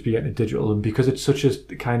obviously just be getting it digital, and because it's such a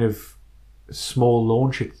kind of small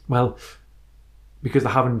launch. Because they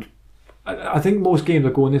haven't. I think most games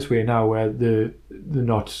are going this way now, where they're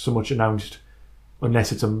not so much announced,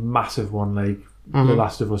 unless it's a massive one like The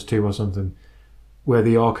Last of Us 2 or something, where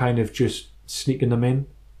they are kind of just sneaking them in.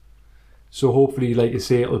 So hopefully, like you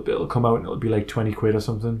say, it'll come out and it'll be like 20 quid or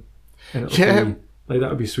something. And it'll be, like, that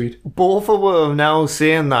would be sweet. Both of them now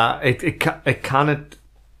saying that it cannot.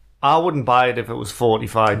 I wouldn't buy it if it was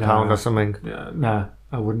 £45 or something. Nah,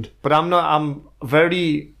 I wouldn't. But I'm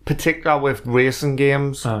very particular with racing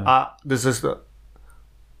games. There's this.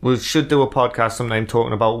 We should do a podcast sometime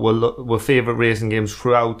talking about our favourite racing games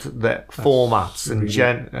throughout the formats and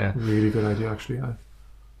really good idea, actually.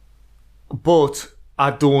 But I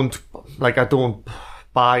don't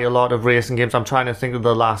buy a lot of racing games. I'm trying to think of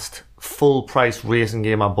the last full price racing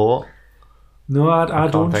game I bought. No, I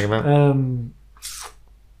don't. Think of it.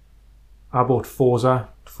 I bought Forza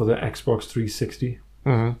for the Xbox 360,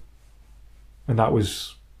 and that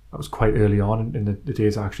was quite early on in the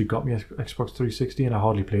days I actually got me Xbox 360, and I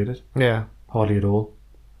hardly played it. Yeah, hardly at all.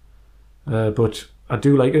 But I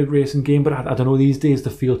do like a racing game, but I don't know, these days they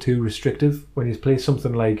feel too restrictive. When you play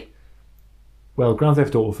something like, well, Grand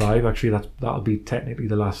Theft Auto 5, actually that'll be technically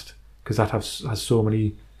the last, because that has so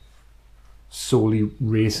many solely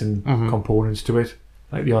racing components to it.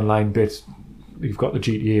 Like the online bits, you've got the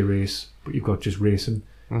GTA race, but you've got just racing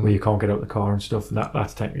where you can't get out of the car and stuff, and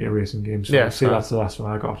that's technically a racing game. So I'd say that's the last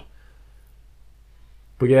one I got.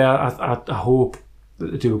 But yeah, I hope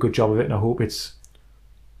that they do a good job of it, and I hope it's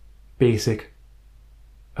basic.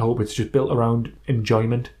 I hope it's just built around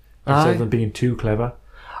enjoyment instead of them being too clever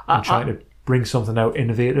and trying to bring something out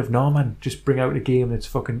innovative. No, man, just bring out a game that's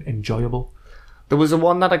fucking enjoyable. There was a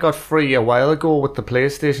one that I got free a while ago with the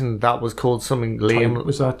PlayStation that was called something lame.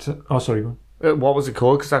 Was that... Oh, sorry, go on. What was it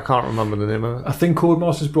called? Because I can't remember the name of it. I think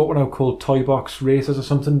Codemasters brought one out called Toy Box Racers or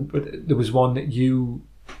something, but there was one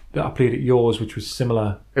that I played at yours, which was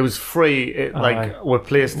similar. It was free, with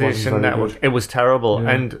PlayStation Network. It was terrible.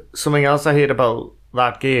 Yeah. And something else I hate about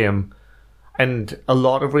that game, and a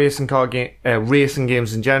lot of racing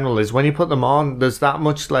games in general, is when you put them on, there's that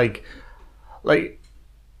much like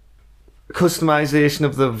customization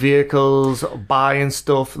of the vehicles, buying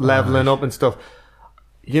stuff, leveling up and stuff.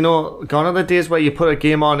 You know, gone are the days where you put a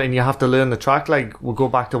game on and you have to learn the track. Like, we'll go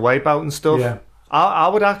back to Wipeout and stuff. Yeah. I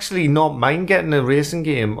would actually not mind getting a racing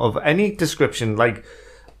game of any description, like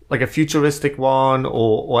a futuristic one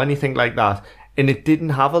or anything like that. And it didn't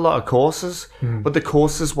have a lot of courses, but the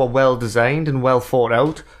courses were well designed and well thought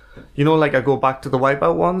out. You know, like I go back to the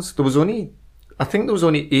Wipeout ones. I think there was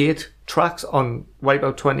only 8 tracks on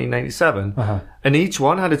Wipeout 2097, and each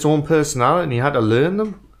one had its own personality, and you had to learn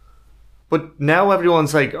them. But now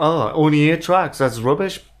everyone's like, oh, only 8 tracks, that's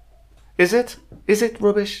rubbish. Is it? Is it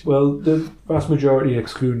rubbish? Well, the vast majority,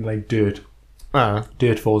 excluding like Dirt.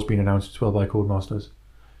 Dirt 4's been announced as well by Codemasters.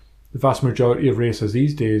 The vast majority of races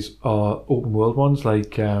these days are open world ones,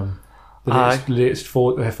 like the latest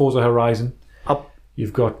Forza Horizon.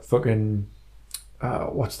 You've got fucking...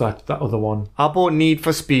 what's that other one? I bought Need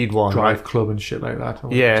for Speed one. Drive Club and shit like that.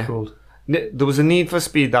 Yeah. There was a Need for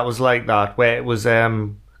Speed that was like that, where it was...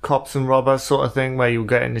 cops and robbers sort of thing, where you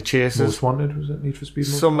get into chases. Most Wanted, was it Need for Speed?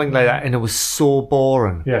 Something like that, and it was so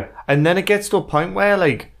boring. Yeah. And then it gets to a point where,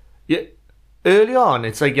 like, early on,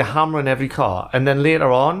 it's like you're hammering every car, and then later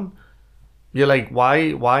on, you're like,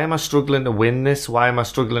 why am I struggling to win this? Why am I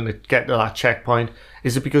struggling to get to that checkpoint?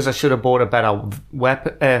 Is it because I should have bought a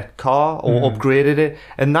better car or upgraded it?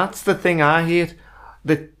 And that's the thing I hate.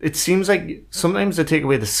 That it seems like sometimes they take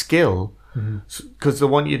away the skill, because they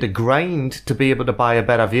want you to grind to be able to buy a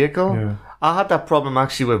better vehicle. Yeah. I had that problem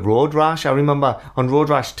actually with Road Rash. I remember on Road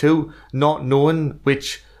Rash 2 not knowing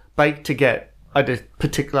which bike to get at a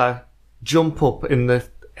particular jump up in the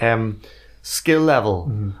skill level,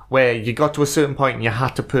 where you got to a certain point and you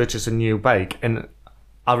had to purchase a new bike, and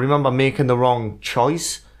I remember making the wrong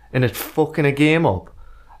choice and it fucking a game up.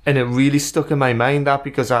 And it really stuck in my mind that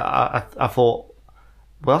because I thought,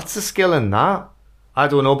 what's the skill in that? I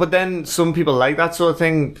don't know. But then some people like that sort of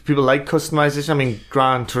thing. People like customization. I mean,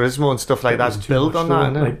 Gran Turismo and stuff like that's built on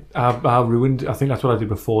that, isn't it? I ruined, I think that's what I did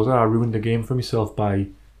before. So I ruined the game for myself by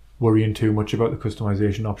worrying too much about the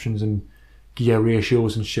customization options and gear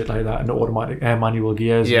ratios and shit like that and automatic manual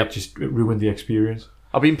gears. Yep. It ruined the experience.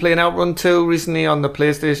 I've been playing Outrun 2 recently on the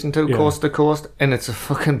PlayStation 2, Coast to Coast, and it's a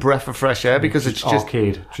fucking breath of fresh air because it's just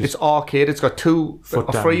arcade. It's arcade. It's got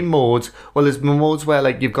three modes. Well, there's modes where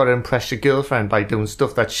like you've got to impress your girlfriend by doing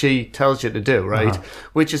stuff that she tells you to do, right?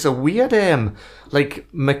 Which is a weird like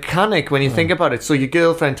mechanic when you think about it. So your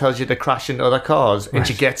girlfriend tells you to crash into other cars, and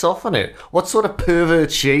she gets off on it. What sort of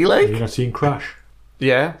pervert she like? You're not seeing Crash?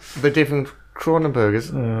 Yeah, the different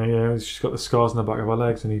Cronenbergers. Yeah, she's got the scars on the back of her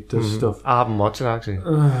legs and he does stuff. I haven't watched it actually.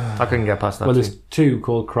 I couldn't get past that. Well, there's two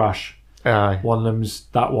called Crash. One of them's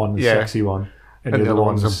that one, the sexy one. And the other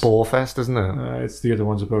one's a bore fest, isn't it? It's the other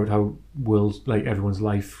one's about how everyone's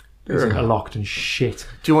life is interlocked and shit.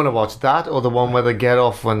 Do you want to watch that or the one where they get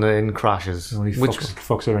off when they're in crashes? Well, he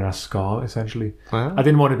fucks her in a scar, essentially. I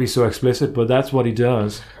didn't want to be so explicit, but that's what he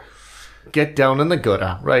does. Get down in the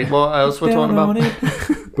gutter. Right, what else we're talking about?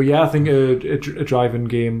 But yeah, I think a driving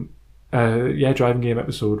game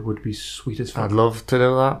episode would be sweet as fuck. I'd love to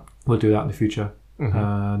do that. We'll do that in the future.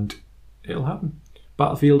 And it'll happen.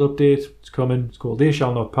 Battlefield update, it's coming. It's called They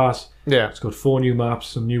Shall Not Pass. Yeah. It's got 4 new maps,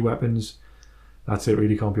 some new weapons. That's it,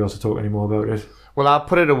 really. Can't be asked to talk anymore about it. Well, I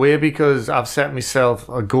put it away because I've set myself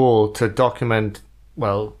a goal to document,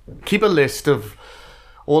 keep a list of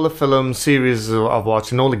all the film series I've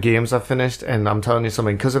watched and all the games I've finished. And I'm telling you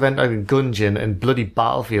something, because I've entered Gungeon and bloody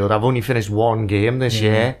Battlefield, I've only finished one game this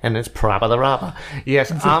year, and it's Parappa the Rapper.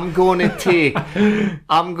 Yes, I'm going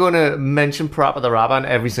to mention Parappa the Rapper in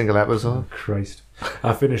every single episode. Oh, Christ.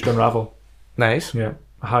 I finished Unravel. Nice. Yeah.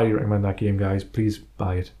 I highly recommend that game, guys. Please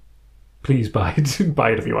buy it. Please buy it.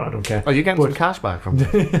 Buy it if you want, I don't care. Oh, you're getting some cash back from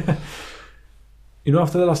it. You know,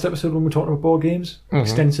 after the last episode when we were talking about board games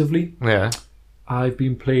extensively, yeah, I've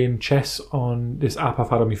been playing chess on this app I've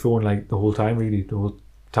had on my phone the whole time.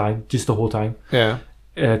 Yeah.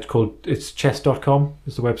 It's chess.com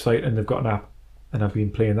is the website, and they've got an app, and I've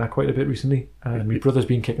been playing that quite a bit recently. And my brother's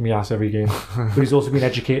been kicking me ass every game, but he's also been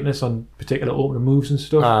educating us on particular opening moves and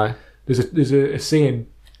stuff. There's a saying,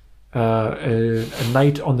 a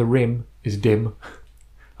knight on the rim is dim.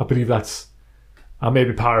 I believe that's, I may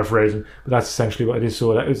be paraphrasing, but that's essentially what it is.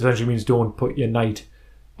 So that essentially means don't put your knight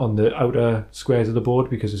on the outer squares of the board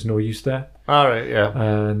because there's no use there. All right, yeah.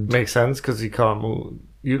 And makes sense because he can't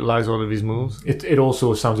utilise all of his moves. It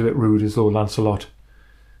also sounds a bit rude, as though Lancelot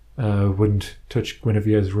wouldn't touch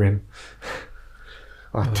Guinevere's rim.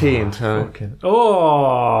 Taint, huh?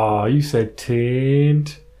 Oh, you said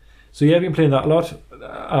taint. So yeah, I've been playing that a lot.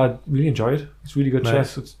 I really enjoy it. It's really good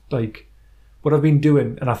chess. It's like what I've been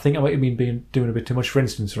doing, and I think I might have been doing a bit too much. For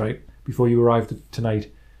instance, right before you arrived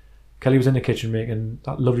tonight, Kelly was in the kitchen making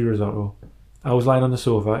that lovely risotto. I was lying on the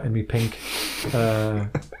sofa in my pink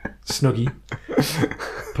Snuggie,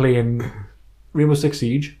 playing Rainbow Six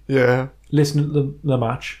Siege. Yeah. Listening to the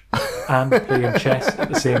match and playing chess at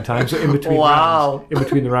the same time. So in between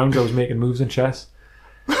the rounds, I was making moves in chess.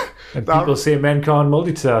 And people say men can't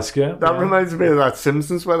multitask. Yeah. That reminds me of that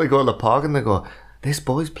Simpsons where they go to the park and they go, "This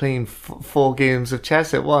boy's playing 4 games of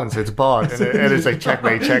chess at once. It's bored." And it's like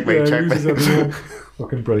checkmate.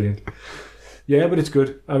 Fucking brilliant. Yeah, but it's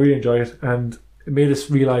good. I really enjoy it, and it made us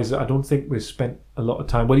realise that I don't think we spent a lot of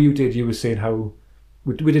time. Well, you did. You were saying how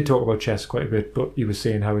we did talk about chess quite a bit, but you were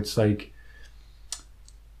saying how it's like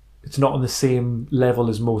it's not on the same level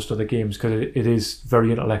as most other games because it is very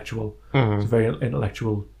intellectual. It's a very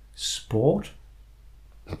intellectual sport.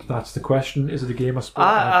 That's the question. Is it a game of sport?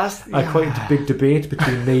 I quite a big debate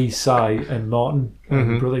between me, Si, and Martin,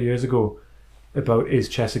 my brother, years ago, about is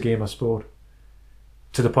chess a game of sport?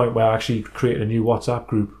 To the point where I actually created a new WhatsApp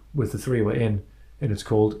group with the 3 of us in, and it's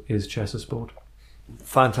called Is Chess a Sport?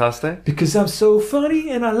 Fantastic. Because I'm so funny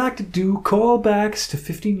and I like to do callbacks to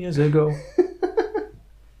 15 years ago.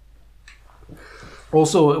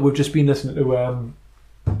 Also, we've just been listening to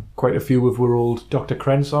quite a few of our old Dr.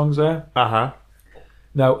 Kren songs there. Uh-huh.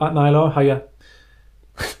 Now, at Nylar, hiya,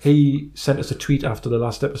 he sent us a tweet after the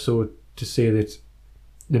last episode to say that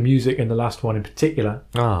the music in the last one in particular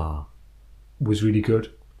was really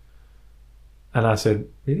good. And I said,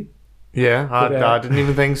 really? Yeah, I didn't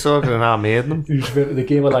even think so, because I made them. The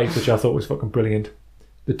Game of Life, which I thought was fucking brilliant.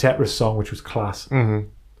 The Tetris song, which was class.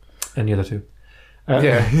 And the other two.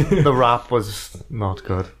 The rap was not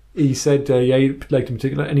good. He said, yeah, he liked in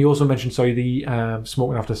particular. And he also mentioned, the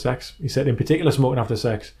smoking after sex. He said, in particular, smoking after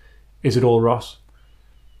sex. Is it all Ross?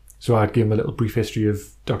 So I'd give him a little brief history of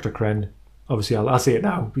Dr. Kren. Obviously, I'll say it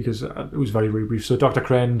now because it was very, very brief. So Dr.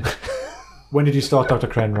 Kren... When did you start Dr.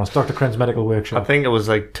 Kren, Ross? Dr. Kren's Medical Workshop. I think it was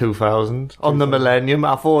like 2000 on the millennium.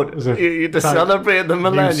 I thought to celebrate the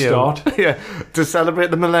millennium. Yeah, to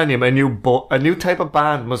celebrate the millennium, a new type of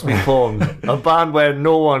band must be formed. A band where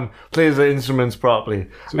no one plays the instruments properly.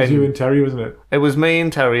 So it was you and Terry, wasn't it? It was me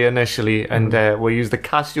and Terry initially, and we used the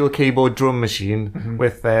Casio keyboard drum machine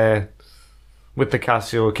with the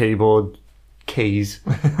Casio keyboard keys.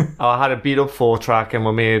 I had a beat up 4-track, and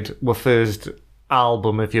we made our first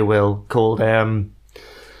album, if you will, called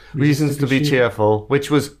Reasons to Be Cheerful,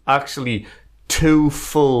 which was actually 2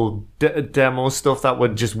 full demo stuff that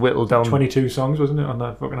would just whittle down 22 songs, wasn't it, on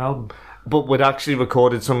that fucking album? But we'd actually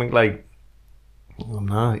recorded something like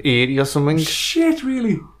 80 or something. Shit,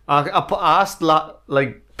 really? I asked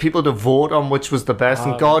people to vote on which was the best,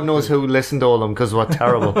 and God knows who listened to all of them because we're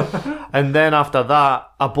terrible. And then after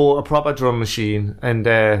that, I bought a proper drum machine, and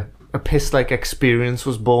a piss-like experience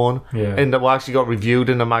was born. Yeah. And that actually got reviewed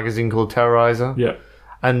in a magazine called Terrorizer. Yeah.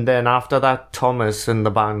 And then after that, Thomas and the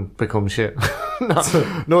band become shit.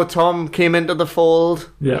 No, Tom came into the fold.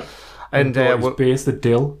 Yeah. And his bass, the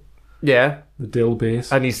Dill. Yeah. The Dill bass.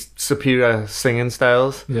 And his superior singing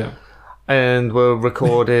styles. Yeah. And we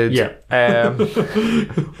recorded... Yeah.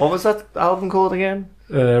 What was that album called again?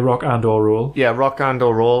 Rock and or Roll. Yeah, Rock and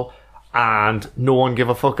or Roll. And no one gave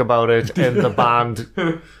a fuck about it. And the band...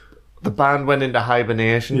 The band went into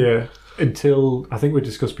hibernation. Yeah. Until, I think we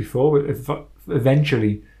discussed before,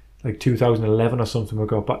 eventually, like 2011 or something, we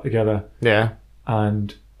got back together. Yeah.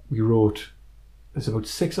 And we wrote, there's about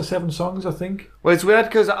 6 or 7 songs, I think. Well, it's weird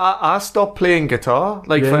because I stopped playing guitar,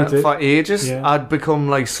 like for ages. Yeah. I'd become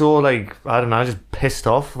like so, like, I don't know, just pissed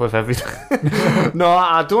off with everything. No,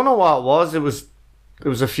 I don't know what it was. It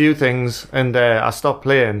was a few things, and I stopped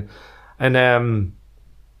playing. And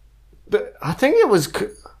I think it was...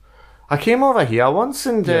 I came over here once,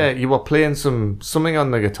 and you were playing something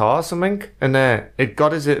on the guitar or something, and it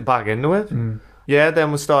got us back into it. Yeah,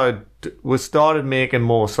 then we started making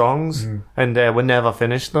more songs, and we never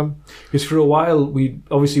finished them. Because for a while, we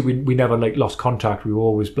never like lost contact. We were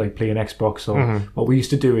always like playing Xbox. Or what we used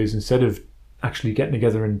to do is, instead of actually getting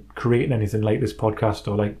together and creating anything like this podcast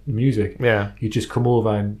or like music, you just come over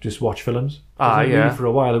and just watch films. Really for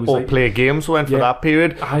a while, it was or play games. We went for that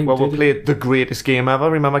period where we played the greatest game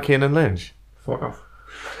ever. Remember Kane and Lynch? Fuck off.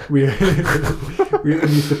 We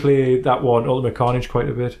used to play that one, Ultimate Carnage, quite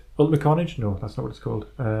a bit. Ultimate Carnage? No, that's not what it's called.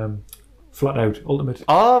 Flat Out Ultimate.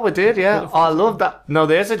 Oh, we did, yeah. I love that. No,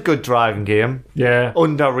 there's a good driving game. Yeah.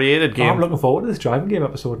 Underrated game. I'm looking forward to this driving game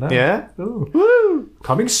episode now. Yeah. Ooh. Woo!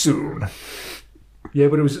 Coming soon. Yeah,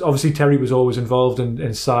 but it was obviously Terry was always involved,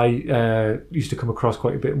 and Si used to come across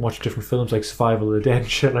quite a bit and watch different films like Survival of the Dead and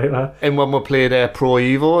shit like that. And when we played Pro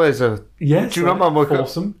Evo as a... Yes. Do you remember?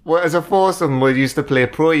 Foursome? Well, as a foursome, we used to play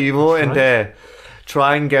Pro Evo and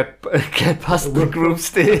try and get past the group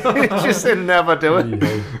stage and never do it.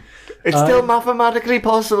 Yeah. It's still mathematically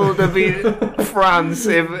possible to beat France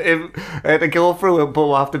if to go through it, but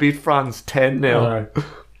we'll have to beat France 10-0.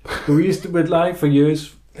 But we used to, with live for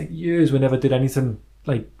years, we never did anything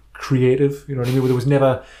like creative, you know what I mean? There was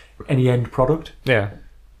never any end product. Yeah.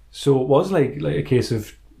 So it was like a case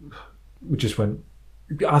of, we just went,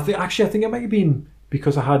 I think it might have been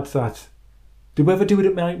because I had that. Did we ever do it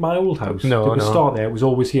at my old house? No, Did we start there? It was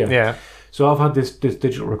always here. Yeah. So I've had this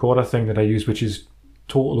digital recorder thing that I use, which is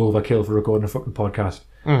total overkill for recording a fucking podcast.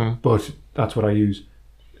 But that's what I use.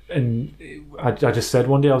 And I just said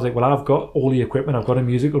one day, I was like, well, I've got all the equipment. I've got a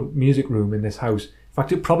music room in this house. In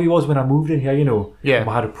fact, it probably was when I moved in here, you know. Yeah.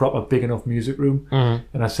 I had a proper big enough music room.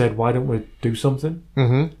 And I said, why don't we do something?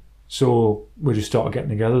 So we just started getting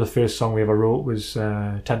together. The first song we ever wrote was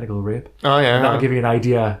Tentacle Rape. Oh, yeah. And that'll give you an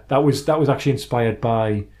idea. That was actually inspired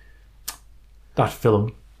by that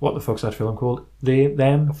film. What the fuck's that film called?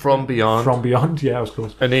 Them? From Beyond. From Beyond, yeah, I was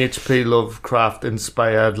close. An H.P. Lovecraft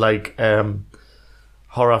inspired, like,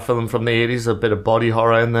 horror film from the 80s, a bit of body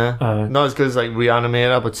horror in there. Not as good as, like,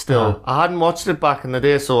 Reanimator, but still. I hadn't watched it back in the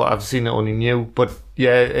day, so I've seen it only new. But,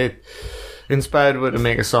 yeah, it inspired me to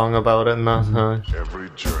make a song about it and that. Every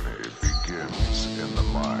journey begins in the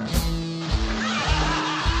mind.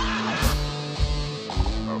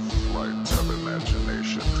 A flight of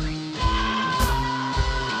imagination.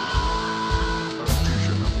 A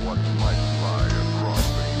vision of what might lie across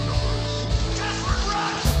the universe.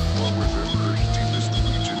 Or within the deepest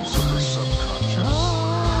regions of the subconscious.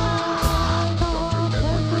 Dr.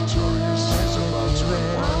 Edward Pretorius is about to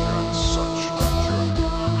embark on such a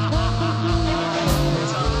journey.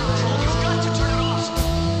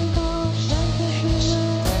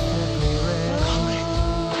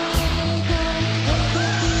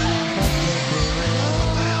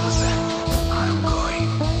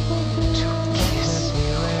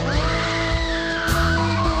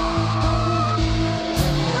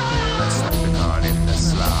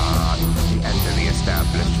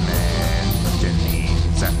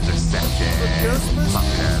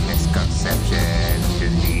 reception to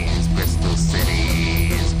these Bristol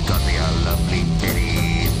cities. Got me a lovely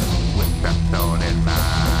titties with the thorn in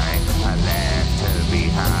mine. I left her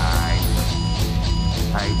behind.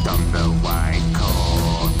 I donned the white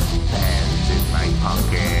coat, pens in my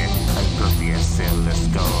pocket. I put the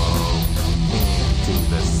oscilloscope into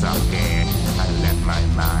the socket. I let my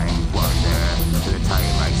mind wander to the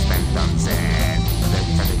time I spent on Zen. The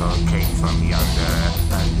tentacle came from yonder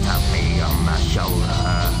and tapped me on my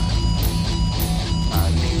shoulder. I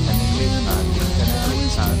need tentacles, I need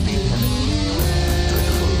tentacles, I need tentacles.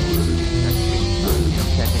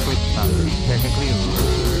 Technically, I need technically.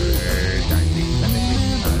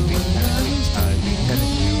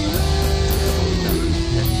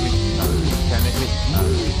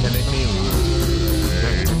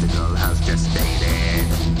 The tentacle has just stated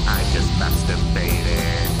I just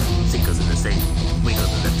masturbated. C goes in the sink, we goes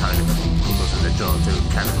in the toilet, who goes in the drawer to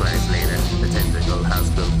categorize later. The tentacle has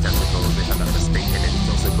grown testicles, they have got the stink in it, it's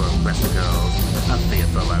also grown breasticles. I fear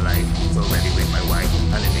for my life, so ready with my wife,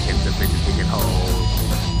 and it begins to fit the ticket hole.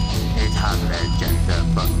 It has an agenda,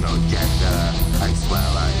 but no gender. I swear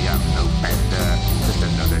I am no bender. Just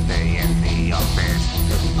another day in the office.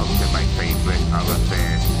 It's up to my favorite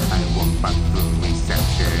orifice. I walk back through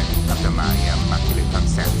reception after my immaculate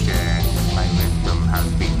conception. My rhythm has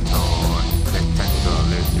been torn. The tentacle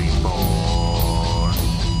is reborn.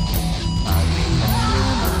 I need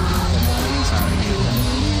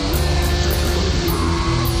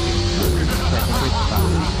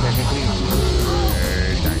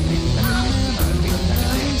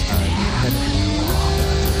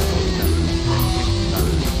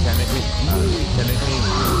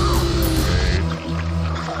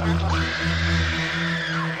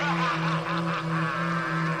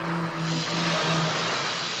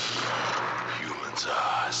Humans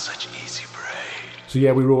are such easy prey. So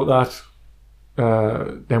yeah, we wrote that.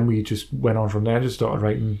 Then we just went on from there. Just started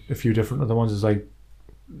writing a few different other ones. It's like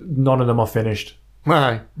none of them are finished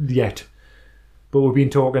Aye. yet. But we've been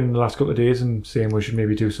talking the last couple of days and saying we should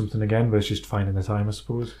maybe do something again. But it's just finding the time, I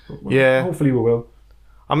suppose. But Yeah. Hopefully we will.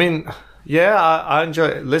 I mean, yeah, I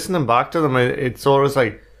enjoy listening back to them. It's always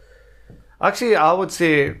like, actually, I would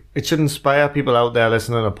say it should inspire people out there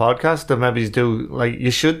listening to a podcast to maybe do, like,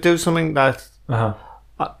 you should do something that,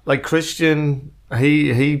 like Christian,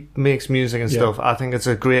 he makes music and Yeah. stuff. I think it's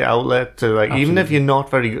a great outlet to, like, even if Absolutely. you're not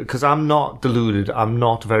very good, because I'm not deluded, I'm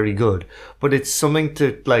not very good, but it's something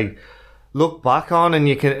to, like, look back on, and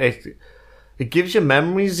you can, it gives you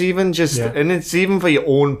memories even just, Yeah. and it's even for your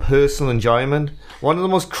own personal enjoyment. One of the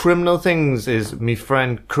most criminal things is my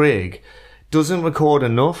friend Craig doesn't record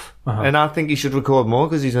enough, and I think he should record more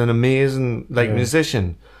because he's an amazing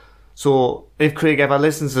musician. So if Craig ever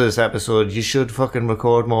listens to this episode, you should fucking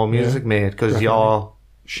record more music, mate, because Definitely. you're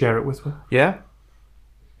Share it with me. yeah.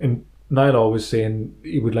 And Niall was saying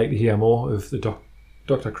he would like to hear more of the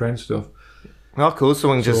Dr. Crane stuff. Oh, cool.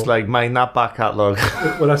 Someone just like mine that back catalogue.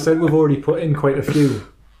 Well, I said we've already put in quite a few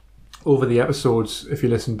over the episodes. If you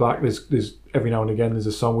listen back, there's every now and again there's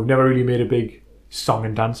a song. We've never really made a big song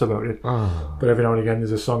and dance about it, but every now and again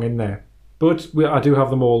there's a song in there. But I do have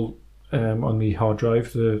them all on the hard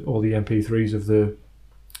drive, all the MP3s of the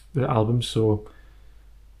albums. So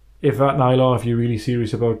if that Nyla, if you're really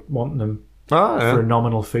serious about wanting them for a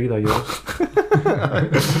nominal fee, they're yours.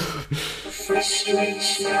 Fresh sweet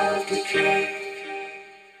smell of decay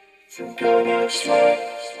from Donald's life.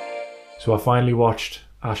 So I finally watched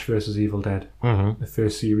Ash vs Evil Dead, the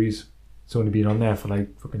first series. It's only been on there for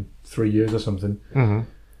like fucking 3 years or something.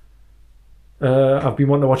 I've been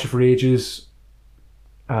wanting to watch it for ages,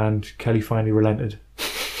 and Kelly finally relented.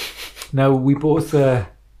 Now we both the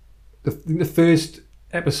first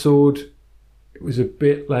episode, it was a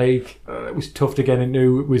bit like it was tough to get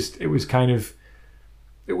into. It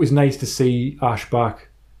was nice to see Ash back,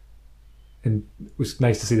 and it was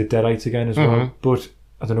nice to see the Deadites again as well. But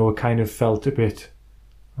I don't know, it kind of felt a bit,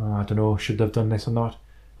 I don't know, should they have done this or not?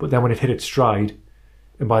 But then when it hit its stride,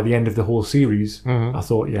 and by the end of the whole series, I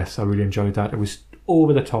thought, yes, I really enjoyed that. It was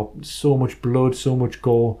over the top, so much blood, so much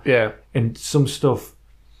gore, and some stuff.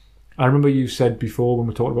 I remember you said before when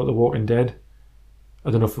we talked about The Walking Dead, I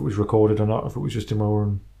don't know if it was recorded or not, if it was just in my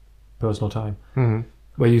own personal time,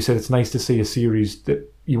 where you said it's nice to see a series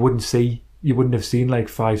that you wouldn't have seen like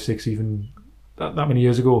 5, 6, even that many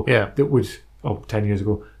years ago, that would, 10 years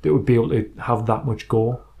ago, that would be able to have that much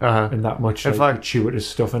gore and that much gratuitous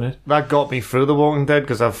stuff in it. That got me through The Walking Dead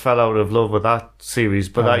because I fell out of love with that series,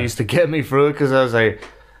 but that used to get me through it because I was like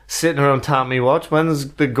sitting around tapping me watch,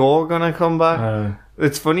 when's the gore gonna come back?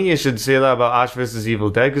 It's funny you should say that about Ash vs Evil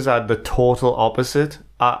Dead because I had the total opposite.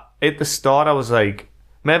 At the start I was like,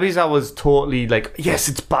 maybe I was totally like, yes,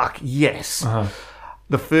 it's back, yes.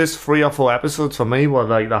 The first 3 or 4 episodes for me were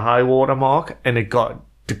like the high water mark, and it got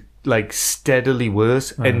like steadily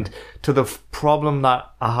worse. And to the problem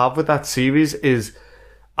that I have with that series is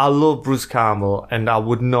I love Bruce Campbell, and I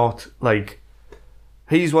would not like,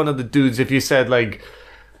 he's one of the dudes, if you said like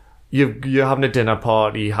you're having a dinner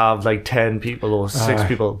party, have like 10 people or 6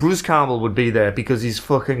 people, Bruce Campbell would be there because he's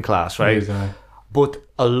fucking class, right? But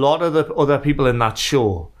a lot of the other people in that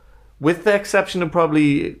show, with the exception of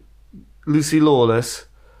probably Lucy Lawless,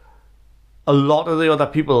 a lot of the other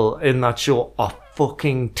people in that show are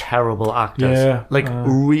fucking terrible actors.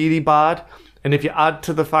 Really bad. And if you add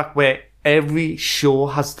to the fact where every show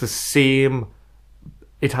has the same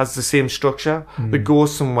structure, that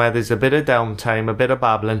goes somewhere, there's a bit of downtime, a bit of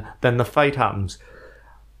babbling, then the fight happens.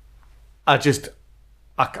 I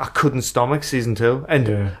couldn't stomach season 2.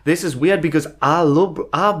 And this is weird because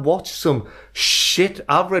I've watched some shit.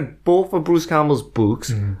 I've read both of Bruce Campbell's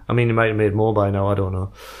books. I mean, he might have made more by now, I don't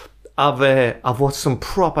know. I've watched some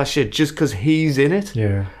proper shit just because he's in it.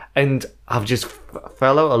 And I've just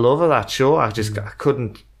fell out of love with that show. I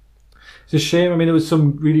couldn't. It's a shame. I mean, there was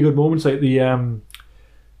some really good moments, like there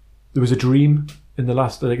was a dream in the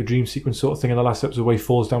last, like a dream sequence sort of thing in the last episode where he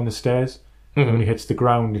falls down the stairs. And when he hits the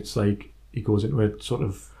ground, it's like he goes into a sort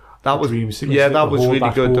of dream sequence. Yeah, that was really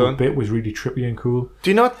good done. Bit was really trippy and cool. Do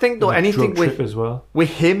you not think though anything with as well, with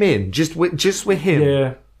him in, just with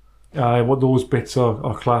him? Yeah, what those bits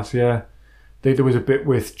are class. Yeah, there was a bit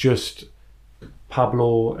with just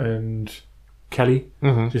Pablo and Kelly,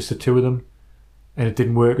 just the two of them, and it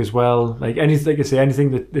didn't work as well. Like anything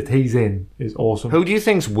that he's in is awesome. Who do you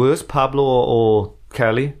think's worse, Pablo or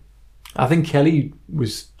Kelly? I think Kelly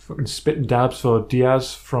was fucking spitting dabs for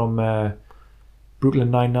Diaz from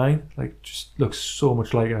Brooklyn Nine-Nine. Like, just looks so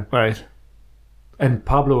much like her. Right. And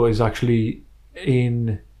Pablo is actually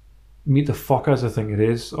in Meet the Fockers, I think it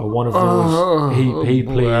is, or one of those. He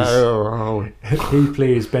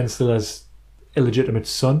plays Ben Stiller's illegitimate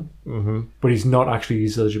son, but he's not actually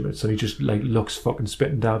his illegitimate son. He just like looks fucking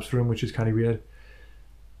spitting dabs for him, which is kind of weird.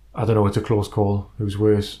 I don't know. It's a close call. Who's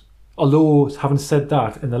worse? Although, having said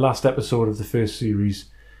that, in the last episode of the first series,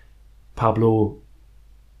 Pablo,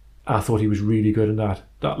 I thought he was really good in that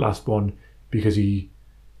last one because I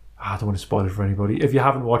don't want to spoil it for anybody. If you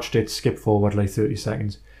haven't watched it, skip forward like 30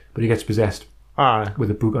 seconds. But he gets possessed with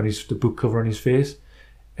a book on the book cover on his face,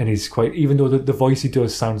 and he's quite. Even though the voice he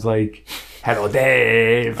does sounds like "Hello,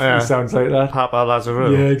 Dave," he sounds like that. Papa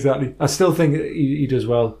Lazarou. Yeah, exactly. I still think he does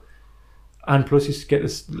well. And plus,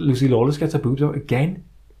 Lucy Lawless gets her boobs out again.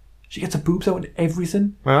 She gets her boobs out in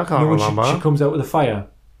everything. Well, I can't remember. She comes out with a fire.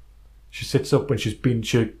 She sits up when she gets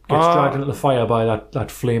dragged into the fire by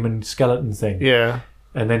that flaming skeleton thing. Yeah.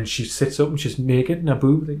 And then she sits up and she's naked in her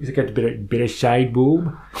boob. I think she gets a bit of side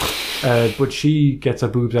boob. But she gets her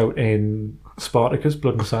boobs out in Spartacus,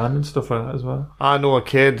 Blood and Sand and stuff like that as well. I know a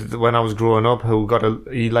kid when I was growing up who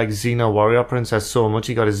he liked Xena Warrior Princess so much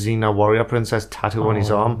he got a Xena Warrior Princess tattoo on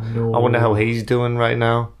his arm. No. I wonder how he's doing right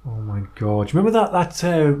now. Oh my god. Do you remember that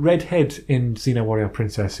redhead in Xena Warrior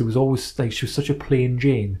Princess who was always like, she was such a plain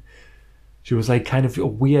Jane. She was like kind of a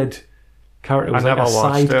weird character. It was like a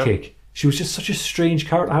sidekick. She was just such a strange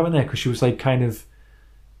character having there because she was like kind of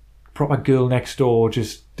proper girl next door.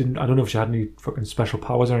 Just didn't. I don't know if she had any fucking special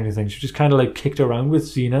powers or anything. She just kind of like kicked around with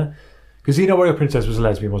Xena. Because Xena Warrior Princess was a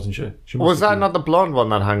lesbian, wasn't she? Was that not the blonde one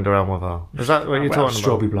that hanged around with her? Is that what you're talking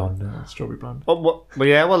Strawberry blonde. Strawberry blonde. Well,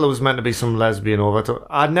 there was meant to be some lesbian over it.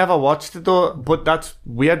 I never watched it though, but that's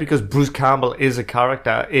weird because Bruce Campbell is a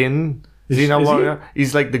character in Xena Warrior.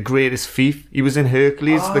 He's like the greatest thief. He was in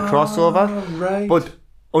Hercules, the crossover. Right. But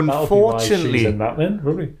unfortunately, in that then,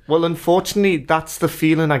 probably. Well, unfortunately, that's the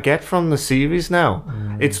feeling I get from the series now.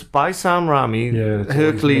 It's by Sam Raimi,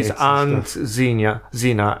 Hercules and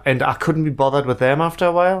Xena, and I couldn't be bothered with them after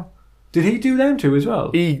a while. Did he do them too as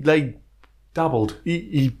well? He like dabbled.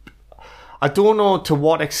 He I don't know to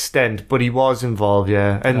what extent, but he was involved.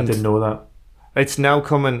 Yeah, and I didn't know that. It's now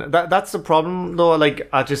coming. That's the problem, though. Like,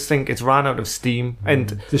 I just think it's ran out of steam, and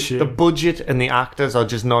the budget and the actors are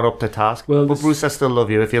just not up to task. Well, but Bruce, I still love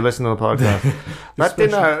you if you listen to the podcast. That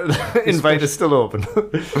dinner invite is still open.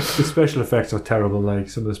 The special effects are terrible. Like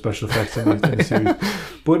some of the special effects in the series,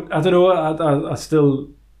 but I don't know. I still,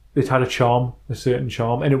 it had a certain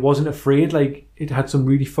charm, and it wasn't afraid. Like it had some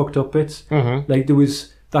really fucked up bits. Like there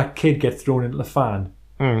was that kid get thrown into the fan.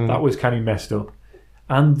 That was kind of messed up.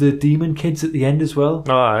 And the demon kids at the end as well.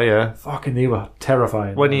 Oh, yeah. Fucking, they were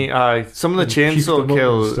terrifying. When some of the chainsaw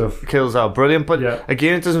kills are brilliant, but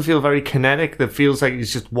again, it doesn't feel very kinetic. It feels like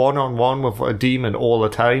he's just one-on-one with a demon all the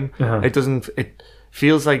time. It doesn't...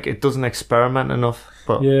 feels like it doesn't experiment enough.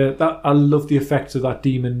 But Yeah, I love the effects of that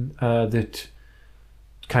demon that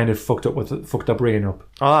kind of fucked our brain up.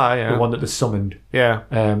 yeah. The one that they summoned. Yeah.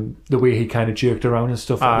 The way he kind of jerked around and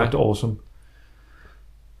stuff, that looked awesome.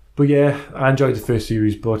 But yeah, I enjoyed the first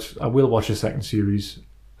series, but I will watch the second series.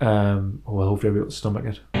 Well, hopefully I'll be able to stomach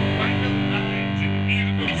it.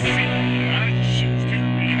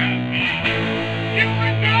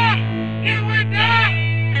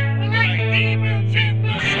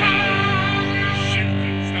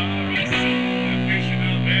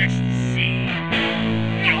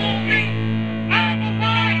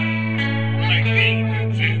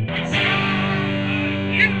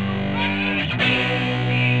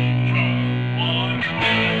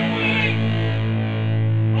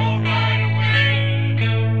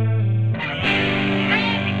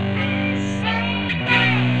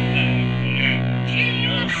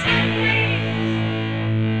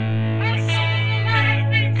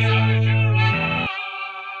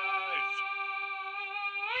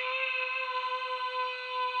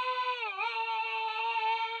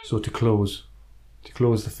 So to close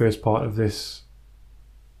the first part of this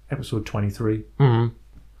episode 23. Mm-hmm.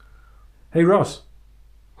 Hey Ross,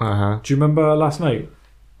 Uh-huh. do you remember last night?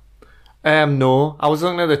 No, I was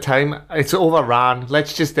looking at the time. It's overran.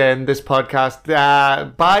 Let's just end this podcast.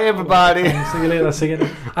 Bye, everybody. See you later. See you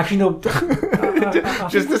later. Actually, no.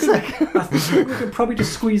 Just a second. I think we could probably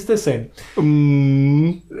just squeeze this in.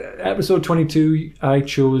 Episode 22, I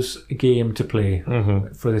chose a game to play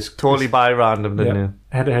for this. Totally by random, didn't yeah, you?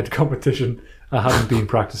 head-to-head competition. I haven't been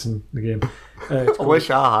practicing the game. I wish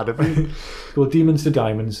I had it. Well, Demons to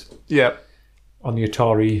Diamonds Yep. on the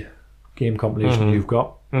Atari game compilation you've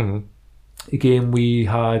got. Mm-hmm. A game we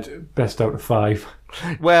had best out of 5.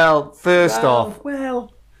 Well, first off,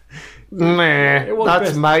 Well, meh, was that's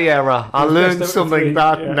best- my error. I was best learned out of something 3,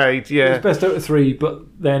 that yeah. night, it yeah. was best out of 3, but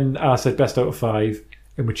then I said best out of 5,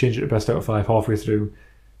 and we changed it to best out of 5 halfway through,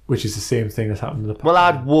 which is the same thing that's happened in the past. Well,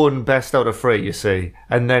 I'd won best out of 3, you see.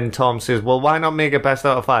 And then Tom says, well, why not make it best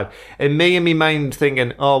out of 5? And me in my mind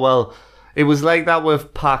thinking, oh, well, it was like that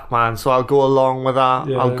with Pac-Man, so I'll go along with that.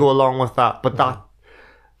 Yeah. I'll go along with that. But that,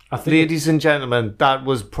 I think ladies and gentlemen, that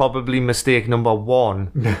was probably mistake number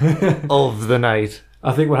 1 of the night.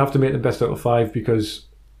 I think we'll have to make them best out of 5 because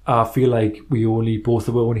I feel like both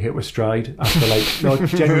of us only hit with stride after no,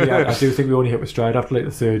 generally I do think we only hit with stride after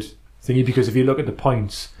the third thingy, because if you look at the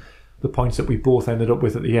points that we both ended up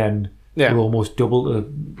with at the end were almost double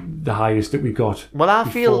the highest that we got. Well, I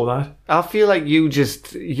before feel like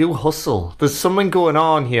you hustle. There's something going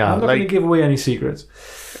on here. I'm not going to give away any secrets.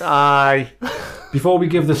 Aye. Before we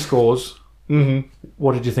give the scores,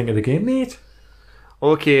 what did you think of the game, mate?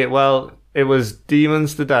 Okay, well, it was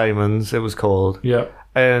Demons to Diamonds, it was called. Yeah.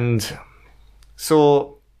 And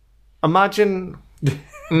so, imagine...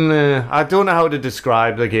 I don't know how to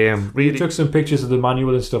describe the game. Really, You took some pictures of the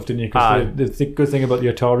manual and stuff, didn't you? Because the good thing about the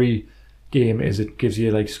Atari game is it gives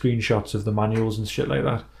you screenshots of the manuals and shit like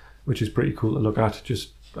that, which is pretty cool to look at,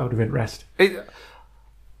 just out of interest.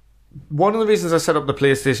 One of the reasons I set up the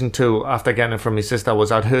PlayStation 2 after getting it from my sister was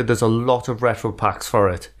I'd heard there's a lot of retro packs for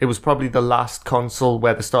it. It was probably the last console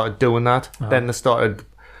where they started doing that. Then they started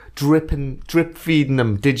drip feeding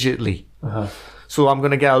them digitally. So I'm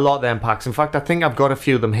going to get a lot of them packs. In fact, I think I've got a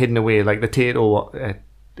few of them hidden away, like the Taito.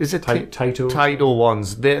 Is it Taito? Taito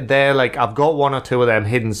ones. They're I've got 1 or 2 of them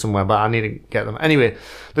hidden somewhere, but I need to get them. Anyway,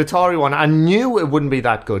 the Atari one, I knew it wouldn't be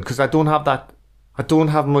that good because I don't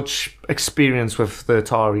have much experience with the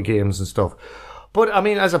Atari games and stuff. But I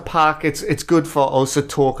mean, as a pack, it's good for us, a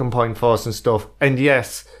talking point for us and stuff. And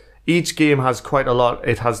yes, each game has quite a lot.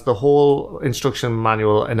 It has the whole instruction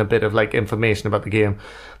manual and a bit of information about the game.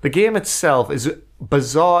 The game itself is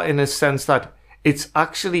bizarre in a sense that it's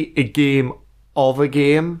actually a game of a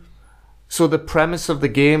game. So the premise of the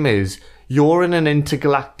game is you're in an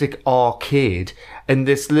intergalactic arcade and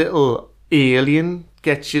this little alien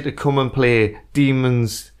gets you to come and play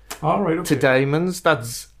Demons to Diamonds.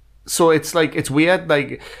 So it's it's weird.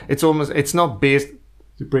 It's not based.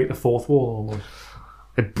 To break the fourth wall almost.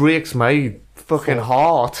 It breaks my fucking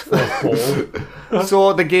heart.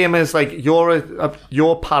 So the game is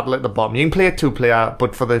you're paddle at the bottom. You can play a 2-player,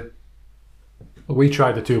 but for the we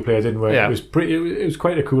tried the 2-player, didn't we? Yeah. It was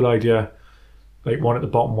quite a cool idea. One at the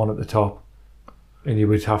bottom, one at the top, and you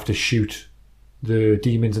would have to shoot the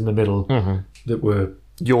demons in the middle that were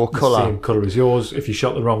your the colour. same colour as yours. If you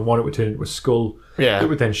shot the wrong one, it would turn into a skull. Yeah. It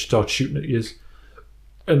would then start shooting at you.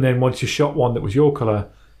 And then once you shot one that was your colour,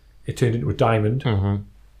 it turned into a diamond.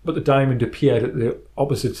 But the diamond appeared at the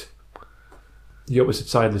opposite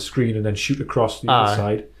side of the screen and then shoot across the other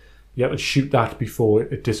side. You had to shoot that before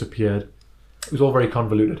it disappeared. It was all very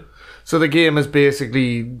convoluted. So the game is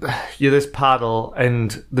basically, you're this paddle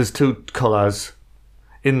and there's two colours.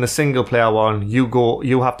 In the single player one,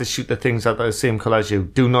 you have to shoot the things that are the same colour as you.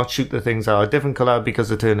 Do not shoot the things that are a different colour because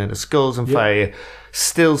they turn into skulls and fire.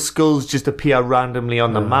 Still, skulls just appear randomly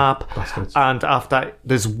on the map. Bastards. And after,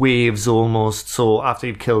 there's waves almost. So after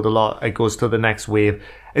you've killed a lot, it goes to the next wave.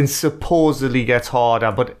 And supposedly gets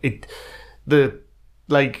harder, but it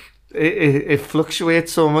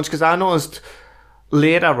fluctuates so much. Because I noticed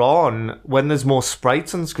later on, when there's more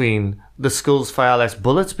sprites on screen, the skulls fire less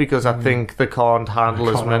bullets because I think they can't handle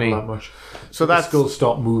as many. That much. So The that's skulls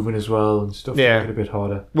stop moving as well and stuff. Yeah. Make it a bit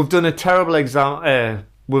harder. we've done a terrible example.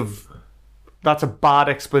 That's a bad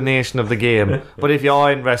explanation of the game. But if you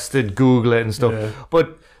are interested, Google it and stuff. Yeah.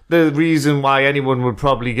 But the reason why anyone would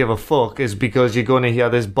probably give a fuck is because you're going to hear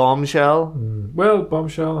this bombshell. Well,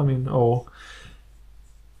 bombshell. I mean,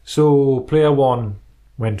 So player one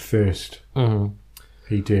went first. Mm-hmm.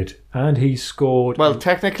 He did, and he scored. Well,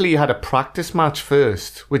 technically, he had a practice match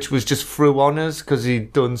first, which was just through honours because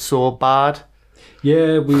he'd done so bad.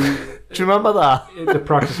 Yeah, Do you remember that? the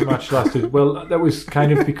practice match lasted. Well, that was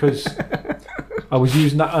kind of because I was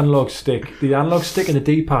using that analog stick. The analog stick and the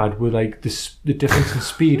D-pad were like the difference in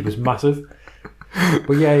speed was massive.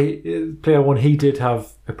 But yeah, player one, he did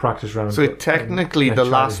have a practice round. So technically, the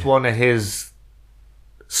last one of his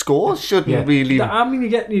scores shouldn't really. I mean,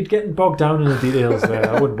 you're getting bogged down in the details there.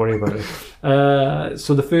 I wouldn't worry about it.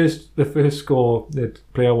 So the first score that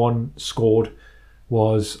player one scored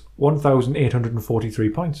was 1,843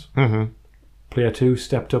 points. Mm-hmm. Player two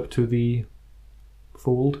stepped up to the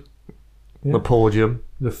fold. The podium.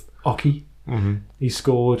 The Oki. Mm-hmm. He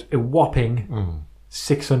scored a whopping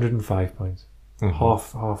 605 points. Mm-hmm.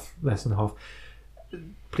 Half, less than half.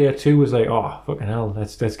 Player two was like, oh fucking hell,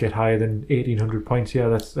 let's get higher than 1,800 points. Yeah,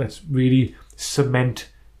 let's really cement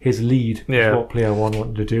his lead. Yeah. Is what player one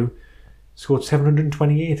wanted to do. Scored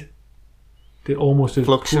 728. Did almost as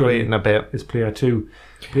Fluctuating a bit. as player two.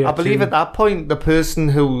 I believe at that point, the person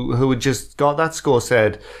who had just got that score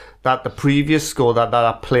said that the previous score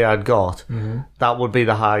that player had got, that would be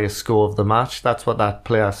the highest score of the match. That's what that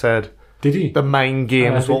player said. Did he? The mind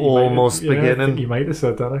games were almost I think beginning. he might have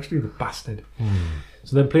said that, actually, the bastard.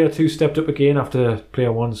 So then player two stepped up again after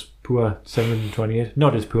player one's poor 728.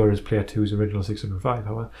 Not as poor as player two's original 605,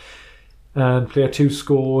 however. And player two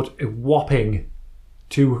scored a whopping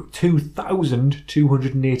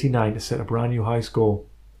 2,289 to set a brand new high score.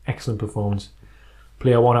 Excellent performance.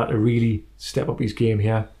 Player one had to really step up his game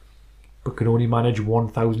here, but could only manage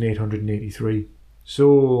 1,883.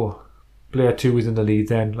 So player two was in the lead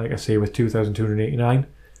then, like I say, with 2,289.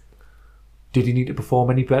 Did he need to perform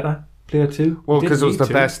any better, player two? Well, because it was the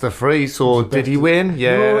best of three, so did he win?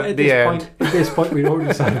 Yeah, no, at the end. this point, we'd already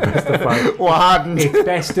decided best of five. What hadn't? It's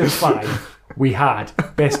best of five. We had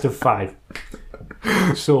best of five.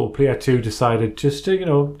 So player two decided just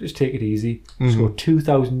to, just take it easy. Scored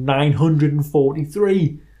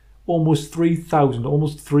 2,943. Almost 3,000,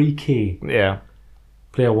 almost 3K. Yeah.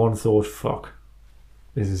 Player one thought, fuck,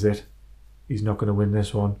 this is it. He's not going to win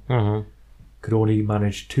this one. Mm-hmm. Could only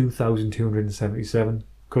manage 2,277.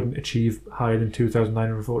 Couldn't achieve higher than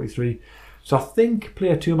 2,943. So I think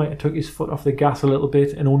player two might have took his foot off the gas a little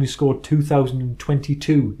bit and only scored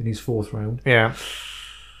 2,022 in his fourth round. Yeah.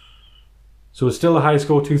 So it's still a high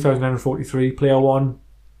score, 2,943. Player one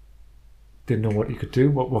didn't know what he could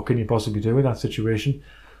do. What can you possibly do in that situation?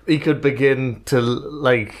 He could begin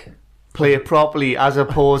to play it properly as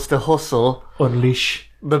opposed to hustle. Unleash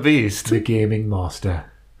the beast. The gaming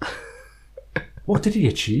master. What did he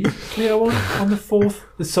achieve? Player one on the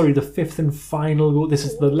fifth and final goal. This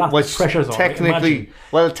is the last. Which pressure's on. Technically,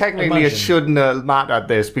 it shouldn't have mattered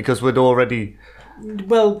this because we'd already.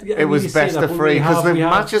 Well, it was best of three because the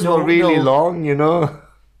matches were really long,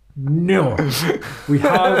 No, we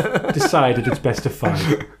have decided it's best of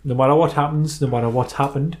five. No matter what happens, no matter what's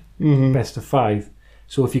happened, best of five.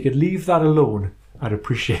 So if you could leave that alone, I'd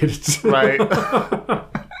appreciate it. Right.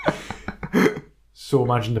 So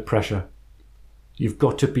imagine the pressure. You've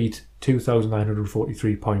got to beat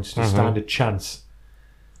 2,943 points to stand a chance.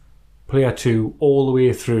 Player two, all the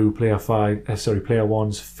way through player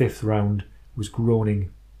one's fifth round, was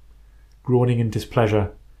groaning in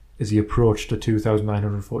displeasure as he approached the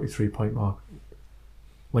 2,943 point mark.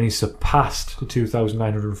 When he surpassed the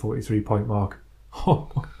 2,943 point mark, do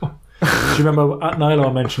you remember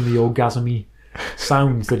Nylar mentioned the orgasmy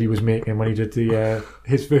sounds that he was making when he did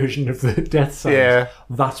his version of the death sounds? Yeah.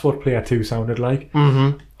 That's what player two sounded like.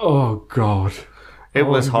 Mm-hmm. Oh God. It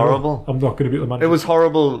was horrible. I'm not going to be able to manage it. Was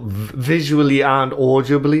horrible visually and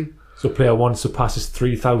audibly. So player one surpasses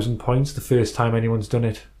 3,000 points, the first time anyone's done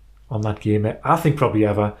it on that game. I think probably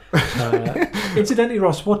ever. Incidentally,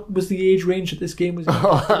 Ross, what was the age range that this game was in?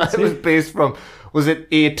 It was based from, was it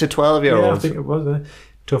 8 to 12 year olds? Yeah, I think it was a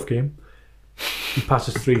tough game. He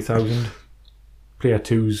passes 3,000. Player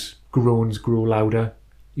 2's groans grow louder.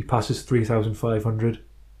 He passes 3,500.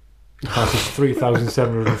 He passes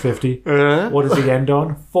 3,750. What does he end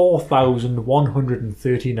on?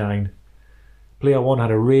 4,139. Player 1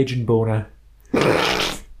 had a raging boner.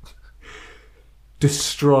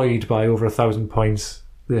 Destroyed by over 1,000 points,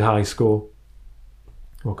 the high score.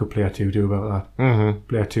 What could Player 2 do about that?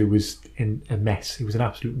 Player 2 was in a mess. He was an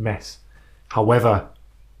absolute mess. However,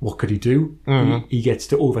 what could he do? He gets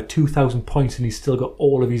to over 2,000 points and he's still got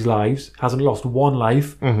all of his lives. Hasn't lost one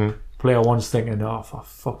life. Player 1's thinking, oh, for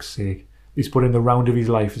fuck's sake. He's put in the round of his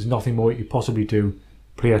life. There's nothing more he could possibly do.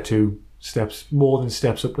 Player 2 steps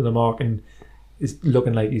up to the mark and is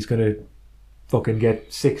looking like he's going to fucking get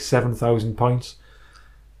 6,000-7,000 points.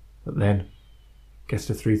 But then gets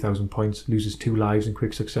to 3,000 points, loses 2 lives in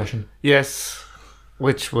quick succession. Yes,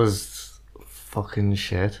 which was fucking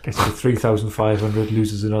shit. Gets to 3,500,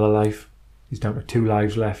 loses another life. He's down to 2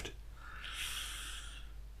 lives left.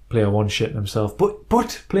 Player 1 shitting himself. But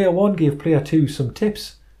Player 1 gave Player 2 some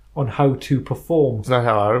tips on how to perform. It's not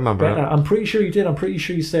how I remember better. it. I'm pretty sure he did. I'm pretty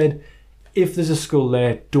sure he said, if there's a skull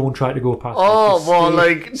there, don't try to go past it. Oh, Just well,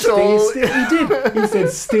 stay still. He did. He said,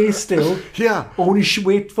 stay still. Yeah. Only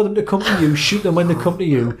wait for them to come to you. Shoot them when they come to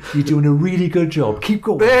you. You're doing a really good job. Keep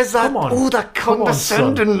going. There's that, Come on. oh, that Come on,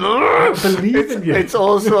 son. condescending. I believe in you. It's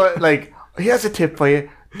also like, here's a tip for you.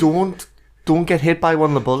 Don't get hit by one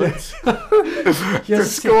of the bullets. To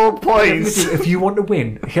score points. If you want to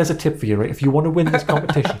win, here's a tip for you, right? If you want to win this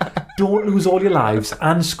competition, don't lose all your lives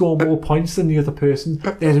and score more points than the other person.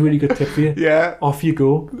 There's a really good tip for you. Yeah. Off you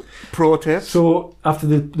go. Pro tips. So after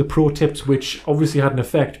the pro tips, which obviously had an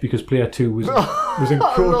effect because Player 2 was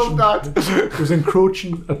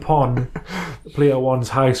encroaching upon Player 1's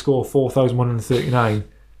high score, 4,139,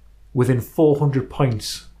 within 400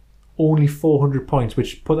 points. Only 400 points,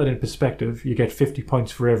 which, put that in perspective, you get 50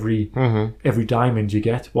 points for every diamond you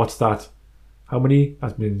get. What's that? How many?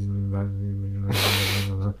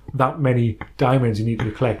 That many diamonds you need to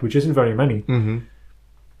collect, which isn't very many.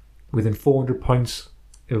 Within 400 points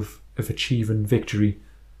of achieving victory,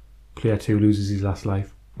 Player 2 loses his last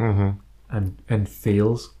life and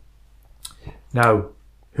fails. Now,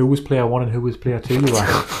 who was Player 1 and who was Player 2, you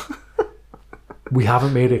ask? We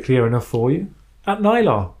haven't made it clear enough for you. At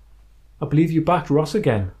Nylar, I believe you backed Ross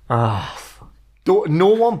again. No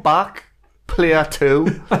one back Player 2.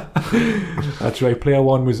 That's right. Player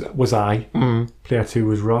 1 was I. Player 2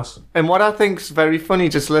 was Ross. And what I think's very funny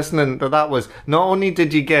just listening to that was, not only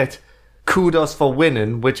did you get kudos for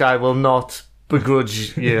winning, which I will not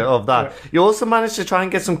begrudge you of that, you also managed to try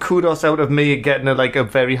and get some kudos out of me getting a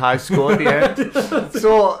very high score at the end.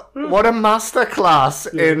 So what a masterclass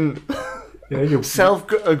in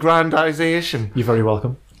self-aggrandization. You're very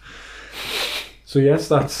welcome. So yes,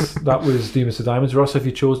 that was Demas of Diamonds. Ross, have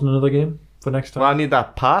you chosen another game for next time? Well, I need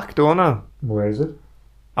that pack, don't I? Where is it?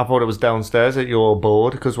 I thought it was downstairs at your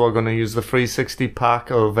board because we're going to use the 360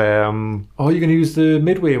 pack of... Oh, you're going to use the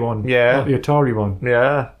Midway one? Yeah. Not the Atari one?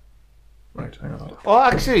 Yeah. Right, hang on. Oh,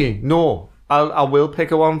 actually, no. I will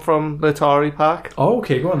pick a one from the Atari pack. Oh,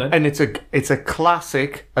 okay, go on then. And it's a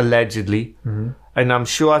classic, allegedly. And I'm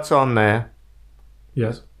sure it's on there.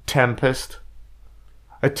 Yes. Tempest.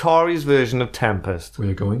 Atari's version of Tempest.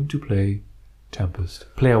 We're going to play Tempest.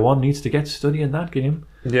 Player 1 needs to get studying that game.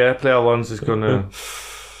 Yeah, Player 1's is going to...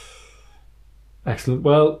 Excellent.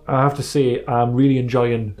 Well, I have to say, I'm really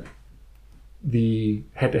enjoying the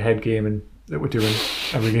head-to-head gaming that we're doing.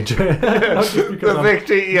 I really enjoy it. Not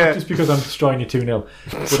just because I'm destroying you 2-0,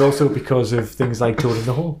 but also because of things like Toad in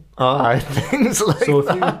the Hole. Things like so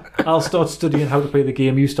that. I'll start studying how to play the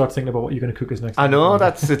game. You start thinking about what you're going to cook us next time. I know,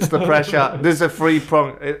 it's the pressure. There's a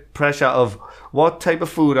pressure of what type of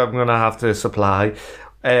food I'm going to have to supply.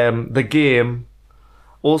 The game.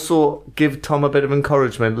 Also, give Tom a bit of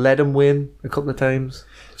encouragement. Let him win a couple of times.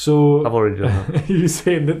 So I've already done that. You're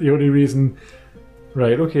saying that the only reason...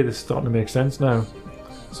 Right, okay, this is starting to make sense now.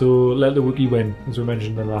 So let the Wookiee win, as we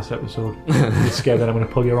mentioned in the last episode. You're scared that I'm going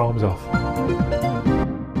to pull your arms off.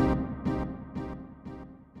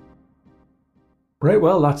 Right,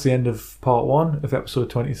 well, that's the end of part 1 of episode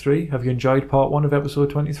 23. Have you enjoyed part 1 of episode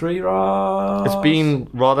 23, Ross? It's been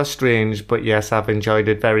rather strange, but yes, I've enjoyed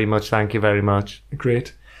it very much. Thank you very much.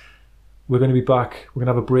 Great. We're going to be back. We're going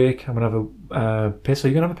to have a break. I'm going to have a piss. Are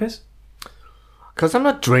you going to have a piss? Because I'm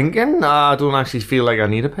not drinking, I don't actually feel like I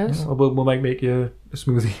need a piss. Yeah, we might make you a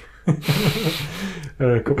smoothie.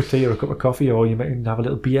 or a cup of tea or a cup of coffee, or you might have a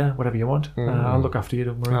little beer, whatever you want. I'll look after you,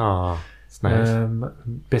 don't worry. Oh, it's nice.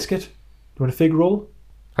 Biscuit? Do you want a fig roll?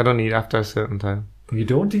 I don't eat after a certain time. You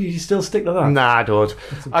don't? Do you still stick to that? Nah, I don't.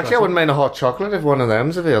 Actually, I wouldn't mind a hot chocolate if one of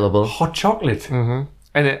them's available. Hot chocolate? Mm-hmm.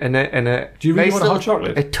 And a Do you really want a hot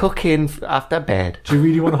chocolate? A tuck in after bed. Do you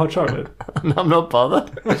really want a hot chocolate? I'm not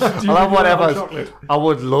bothered. Do you I'll really have want a whatever. hot chocolate? I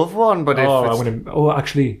would love one, but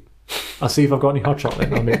Actually, I'll see if I've got any hot chocolate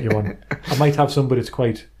and I'll make you one. I might have some, but it's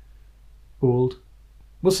quite old.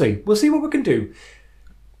 We'll see. We'll see what we can do.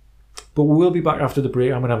 But we'll be back after the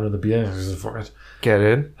break. I'm going to have another beer. Fuck it. Get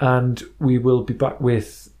in. And we will be back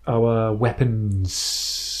with our weapons.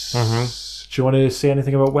 Mm-hmm. Do you want to say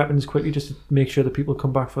anything about weapons quickly, just to make sure that people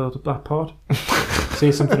come back for that part?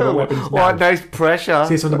 Say something about weapons now. What nice pressure.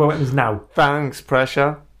 Say something about weapons now. Thanks,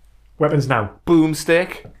 pressure. Weapons now.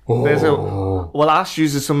 Boomstick. Oh. Well, Ash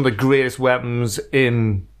uses some of the greatest weapons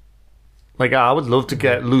in... Like, I would love to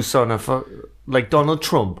get loose on like Donald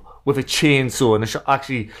Trump with a chainsaw and a shot.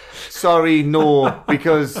 Actually, sorry, no,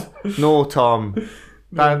 because... No, Tom.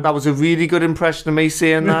 That was a really good impression of me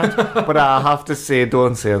saying that, but I have to say,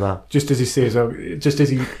 don't say that. Just as he says, just as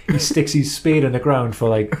he sticks his spade in the ground for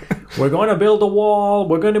like, we're going to build a wall,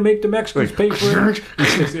 we're going to make the Mexicans pay for it. He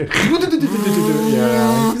sticks it.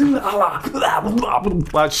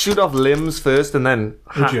 Well, I'd shoot off limbs first and then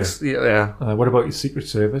hacks. Yeah. What about your Secret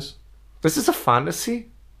Service? This is a fantasy.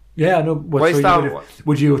 Yeah, I know. Why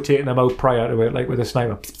would you have taken them out prior to it, like with a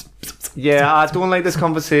sniper? Yeah, I don't like this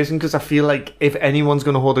conversation because I feel like if anyone's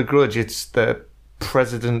going to hold a grudge, it's the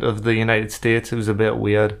President of the United States who's a bit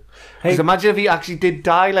weird. Because imagine if he actually did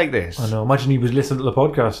die like this. I know. Imagine he was listening to the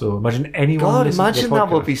podcast, though. Imagine anyone. God, imagine that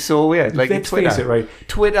would be so weird. Like Let's Twitter, face it, right?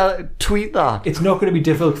 Tweet that. It's not going to be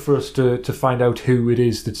difficult for us to find out who it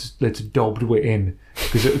is that's dubbed in,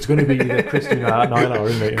 because it's going to be Christina Nyla,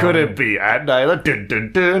 isn't it? Could it be Aunt Nyla? Dun,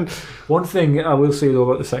 dun, dun. One thing I will say though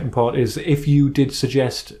about the second part is, if you did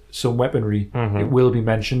suggest some weaponry, it will be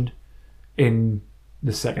mentioned in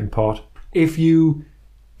the second part. If you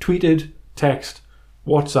tweeted, text,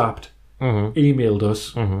 WhatsApped, emailed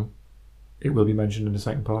us, it will be mentioned in the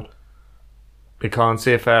second part. We can't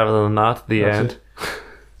say further than that. The That's end. it.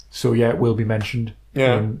 So yeah, it will be mentioned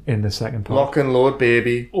in the second part. Lock and load,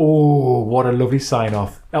 baby. Oh, what a lovely sign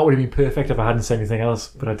off. That would have been perfect if I hadn't said anything else,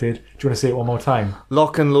 but I did. Do you want to say it one more time?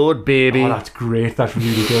 Lock and load, baby. Oh, that's great. That's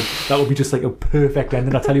really good. That would be just like a perfect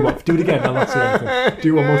ending. I'll tell you what, do it again. I'll not say anything.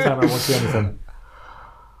 Do it one more time. I won't say anything.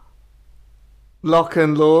 Lock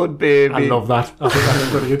and load, baby. I love that. I think that's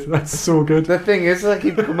brilliant. That's so good. The thing is, I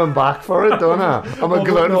keep coming back for it, don't I? I'm a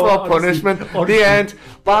glutton for honestly, punishment. The end.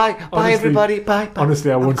 Bye. Bye, honestly, everybody. Bye.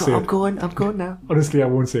 Honestly, I won't say it. I'm going now. Honestly, I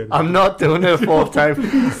won't say it. I'm not doing it a fourth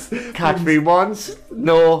time. Catch me once.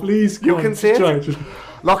 No. Please, you can say it. Just...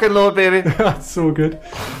 Lock and load, baby. That's so good.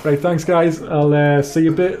 Right, thanks, guys. I'll see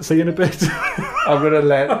you in a bit. I'm going to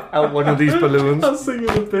let out one of these balloons. I'll see you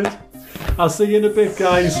in a bit,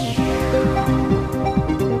 guys.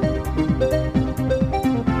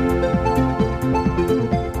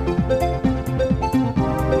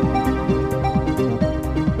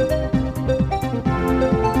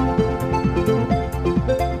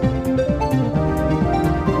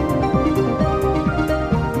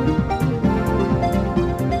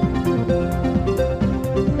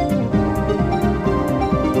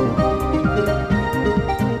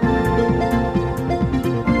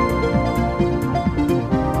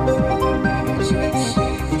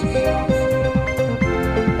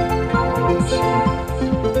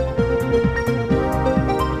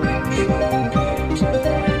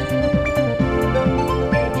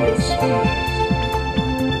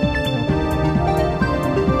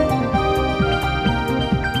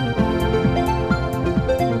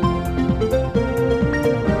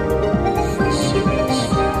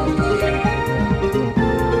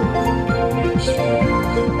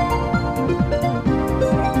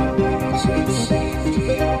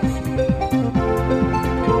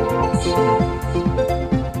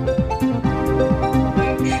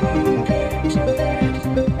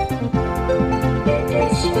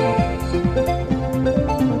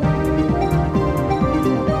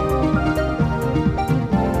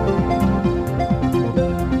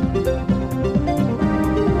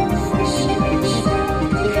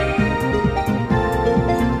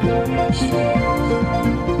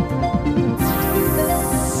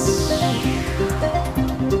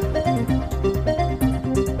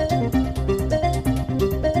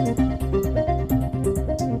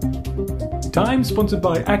 Time sponsored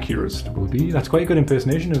by Accurist will be. That's quite a good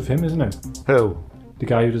impersonation of him, isn't it? Who? The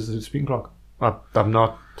guy who does the speaking clock. I've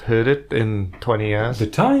not heard it in 20 years. The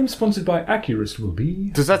time sponsored by Accurist will be.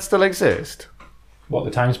 Does that still exist? What,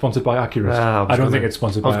 the time sponsored by Accurate? I don't think it's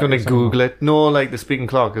sponsored by I was going to Accurate Google it. No, like the speaking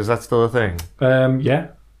clock, is that still a thing? Yeah,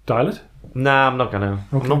 dial it. Nah, I'm not going to.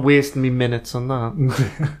 Okay. I'm not wasting me minutes on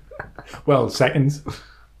that. Well, seconds.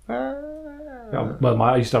 Yeah, well,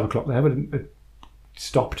 I used to have a clock there, but it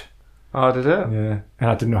stopped. Oh, did it? Yeah, and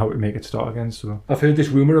I didn't know how to make it start again. So I've heard this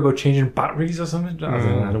rumor about changing batteries or something. I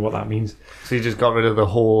don't know what that means. So you just got rid of the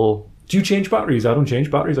whole... Do you change batteries? I don't change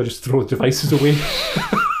batteries. I just throw the devices away.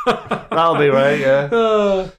 That'll be right, yeah.